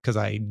to it because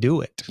I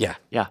do it. Yeah.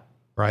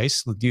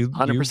 Bryce, you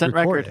 100% record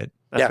record. it.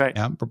 That's right.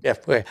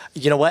 Yeah.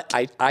 You know what?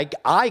 I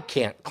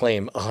can't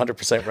claim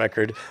 100%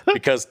 record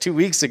because 2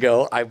 weeks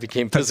ago I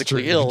became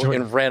physically ill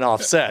and ran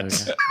off set.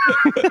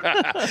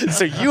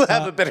 So you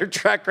have a better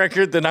track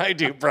record than I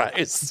do,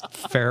 Bryce.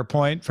 Fair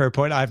point.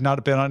 I've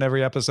not been on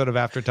every episode of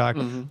After Talk.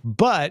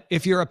 But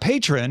if you're a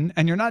patron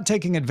and you're not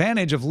taking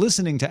advantage of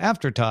listening to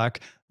After Talk,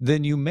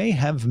 then you may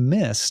have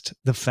missed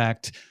the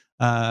fact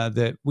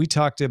that we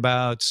talked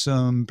about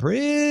some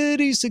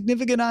pretty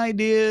significant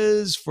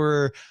ideas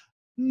for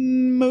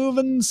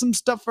moving some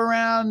stuff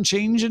around,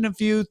 changing a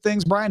few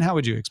things. Brian, how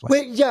would you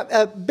explain?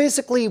 Well,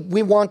 basically,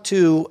 we want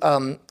to,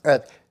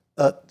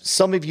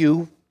 some of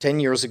you 10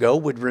 years ago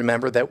would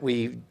remember that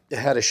we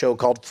had a show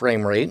called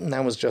Frame Rate, and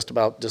that was just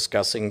about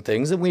discussing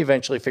things. And we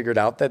eventually figured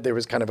out that there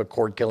was kind of a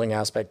cord killing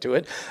aspect to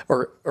it,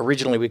 or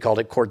originally we called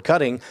it cord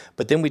cutting.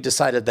 But then we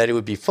decided that it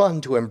would be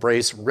fun to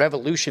embrace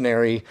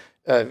revolutionary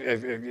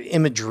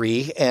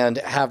imagery and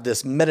have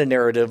this meta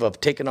narrative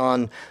of taking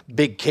on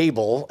big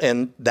cable.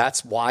 And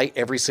that's why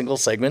every single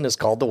segment is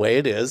called the way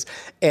it is.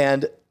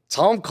 And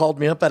Tom called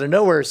me up out of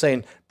nowhere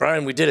saying,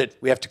 Brian, we did it.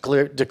 We have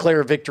to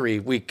declare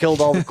victory. We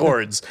killed all the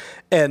cords.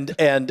 and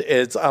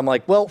I'm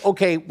like, well,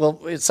 okay,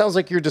 well, it sounds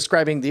like you're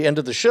describing the end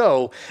of the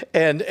show.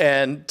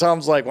 And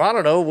Tom's like, well, I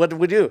don't know. What did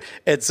we do?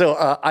 And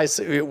so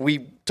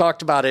we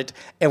talked about it,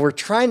 and we're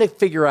trying to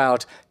figure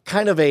out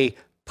kind of a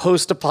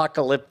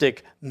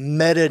post-apocalyptic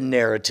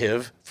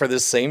meta-narrative for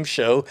this same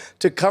show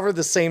to cover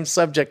the same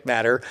subject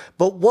matter.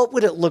 But what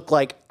would it look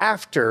like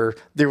after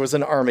there was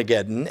an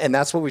Armageddon? And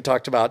that's what we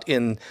talked about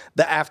in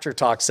the After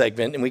Talk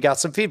segment, and we got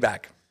some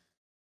feedback.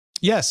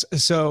 Yes.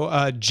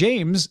 So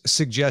James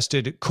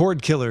suggested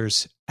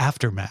Cordkillers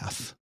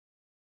Aftermath.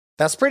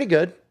 That's pretty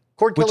good.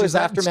 Cordkillers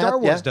Aftermath. Star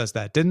Wars does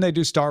that. Didn't they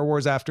do Star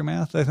Wars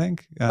Aftermath, I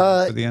think?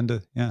 For the end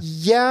of,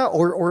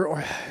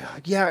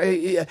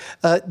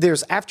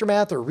 there's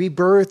Aftermath or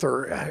Rebirth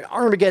or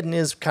Armageddon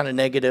is kind of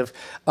negative.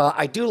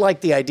 I do like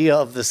the idea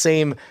of the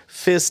same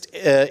fist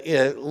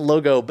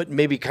logo, but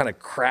maybe kind of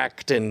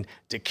cracked and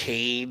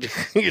decayed,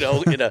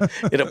 in a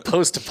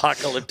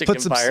post-apocalyptic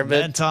Put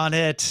environment. Some cement on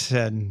it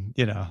and,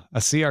 a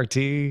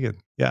CRT.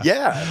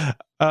 And,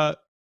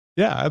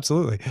 yeah,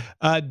 absolutely.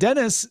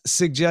 Dennis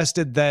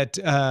suggested that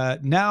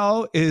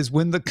now is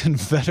when the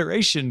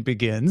Confederation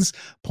begins,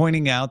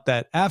 pointing out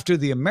that after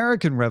the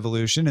American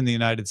Revolution in the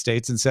United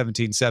States in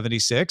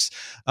 1776,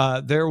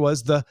 there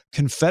was the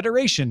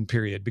Confederation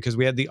period because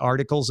we had the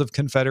Articles of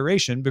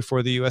Confederation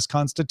before the U.S.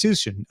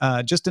 Constitution.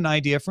 Just an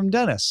idea from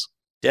Dennis.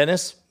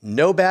 Dennis,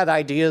 no bad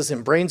ideas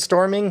in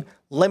brainstorming.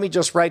 Let me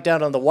just write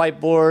down on the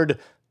whiteboard,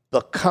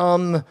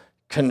 become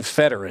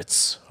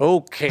Confederates.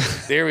 Okay,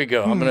 there we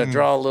go. I'm going to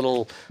draw a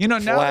little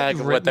flag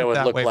of what that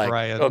would look like.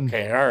 Brian,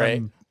 okay, all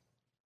right.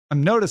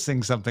 I'm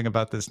noticing something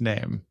about this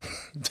name.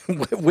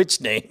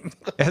 Which name?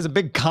 It has a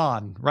big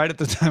con right at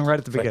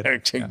the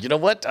beginning. You know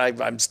what?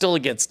 I'm still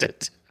against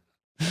it.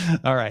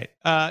 All right.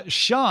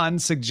 Sean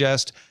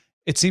suggests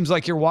it seems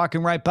like you're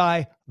walking right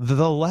by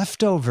The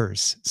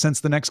Leftovers. Since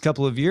the next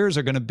couple of years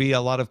are going to be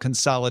a lot of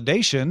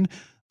consolidation,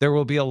 there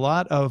will be a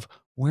lot of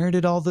where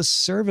did all the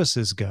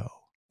services go?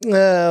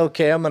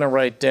 Okay, I'm going to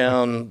write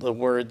down the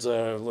words.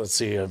 Let's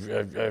see.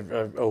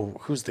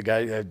 Who's the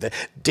guy?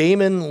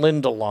 Damon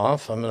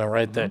Lindelof. I'm going to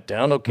write that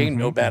down. Okay,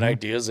 no bad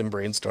ideas in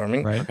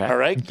brainstorming. Right. Okay. All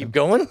right, keep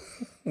going.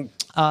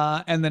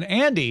 And then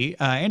Andy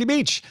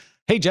Beach.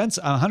 Hey, gents,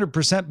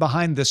 100%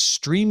 behind the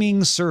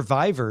Streaming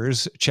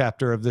Survivors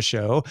chapter of the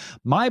show.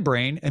 My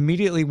brain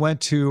immediately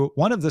went to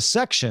one of the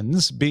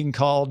sections being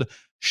called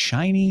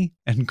Shiny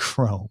and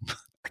Chrome.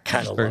 I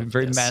kind of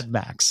very this. Mad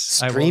Max.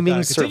 Streaming I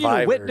will continue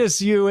Survivors. to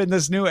witness you in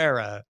this new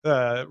era.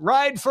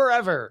 Ride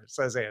forever,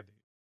 says Andy.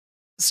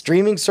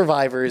 Streaming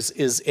Survivors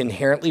is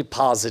inherently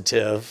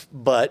positive,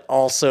 but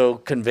also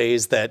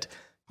conveys that,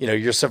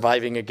 you're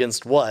surviving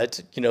against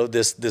what?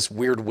 This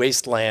weird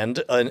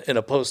wasteland in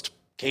a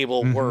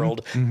post-cable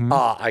world.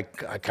 I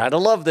kind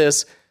of love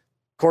this.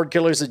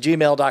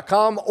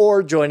 Cordkillers@gmail.com,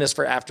 or join us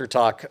for After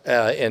Talk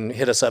and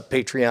hit us up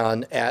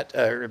Patreon at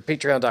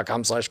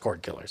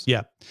patreon.com/Cordkillers.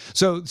 Yeah.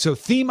 So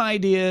theme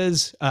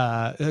ideas,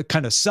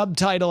 kind of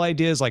subtitle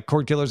ideas like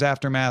Cordkillers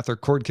Aftermath or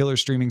Cordkillers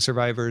Streaming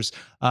Survivors,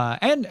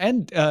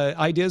 and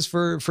ideas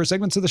for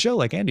segments of the show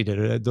like Andy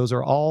did. Those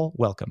are all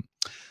welcome.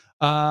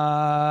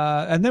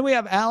 And then we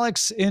have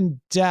Alex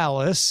in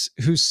Dallas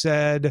who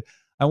said,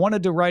 I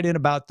wanted to write in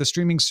about the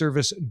streaming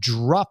service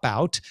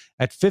Dropout.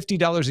 At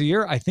 $50 a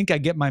year, I think I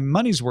get my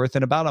money's worth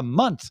in about a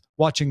month,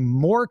 watching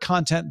more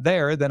content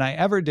there than I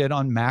ever did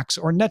on Max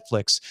or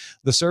Netflix.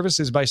 The service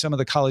is by some of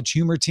the College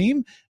Humor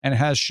team and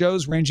has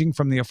shows ranging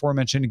from the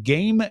aforementioned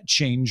Game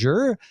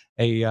Changer.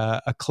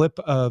 A clip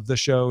of the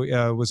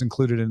show was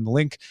included in the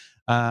link.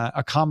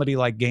 A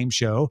comedy-like game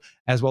show,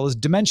 as well as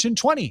Dimension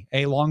 20,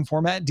 a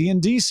long-format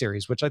D&D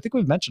series, which I think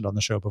we've mentioned on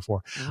the show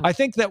before. I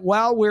think that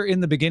while we're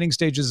in the beginning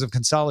stages of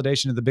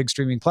consolidation of the big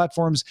streaming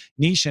platforms,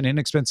 niche and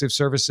inexpensive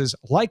services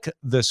like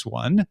this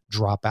one,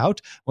 Dropout,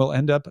 will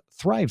end up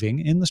thriving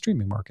in the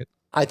streaming market.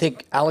 I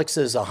think Alex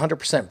is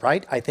 100%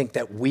 right. I think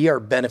that we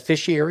are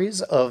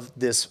beneficiaries of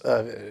this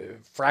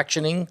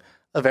fractioning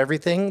of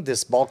everything,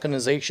 this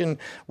balkanization.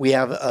 We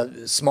have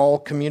small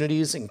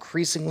communities,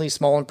 increasingly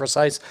small and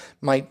precise.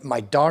 My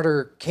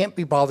daughter can't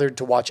be bothered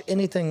to watch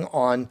anything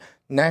on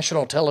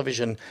national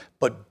television,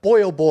 but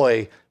boy, oh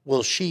boy,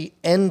 will she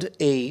end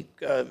a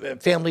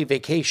family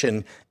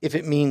vacation if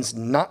it means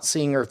not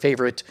seeing her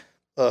favorite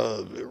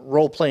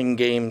role-playing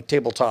game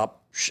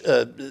tabletop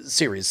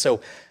series.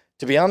 So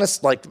to be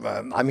honest,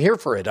 I'm here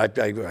for it. I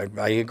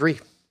agree.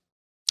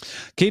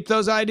 Keep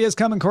those ideas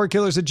coming,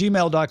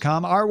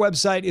 cordkillers@gmail.com. Our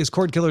website is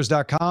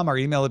cordkillers.com. Our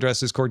email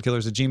address is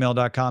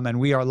cordkillers@gmail.com.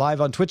 And we are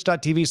live on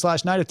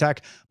twitch.tv/Night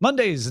Attack,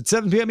 Mondays at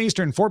 7 p.m.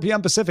 Eastern, 4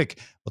 p.m. Pacific.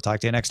 We'll talk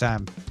to you next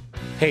time.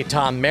 Hey,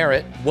 Tom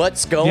Merritt,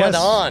 what's going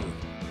on?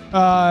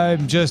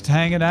 I'm just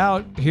hanging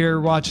out here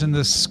watching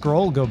this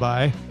scroll go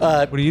by.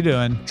 What are you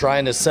doing?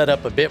 Trying to set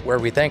up a bit where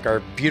we thank our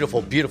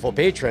beautiful, beautiful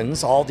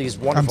patrons, all these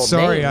wonderful names. I'm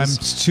sorry, I'm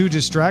too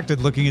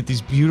distracted looking at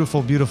these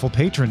beautiful, beautiful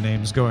patron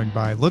names going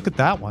by. Look at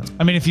that one.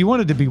 I mean, if you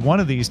wanted to be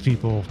one of these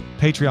people,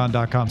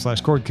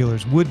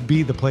 patreon.com/Cordkillers would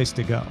be the place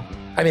to go.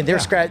 I mean, they're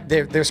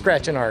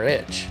scratching our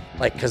itch,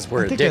 because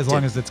we're addicted. As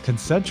long as it's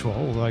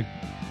consensual,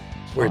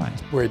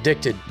 we're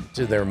addicted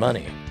to their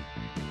money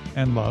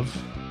and love.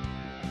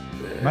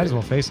 Might as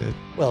well face it.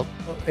 Well,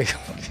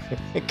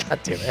 God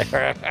damn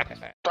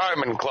it.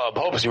 Diamond Club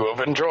hopes you have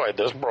enjoyed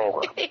this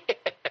program.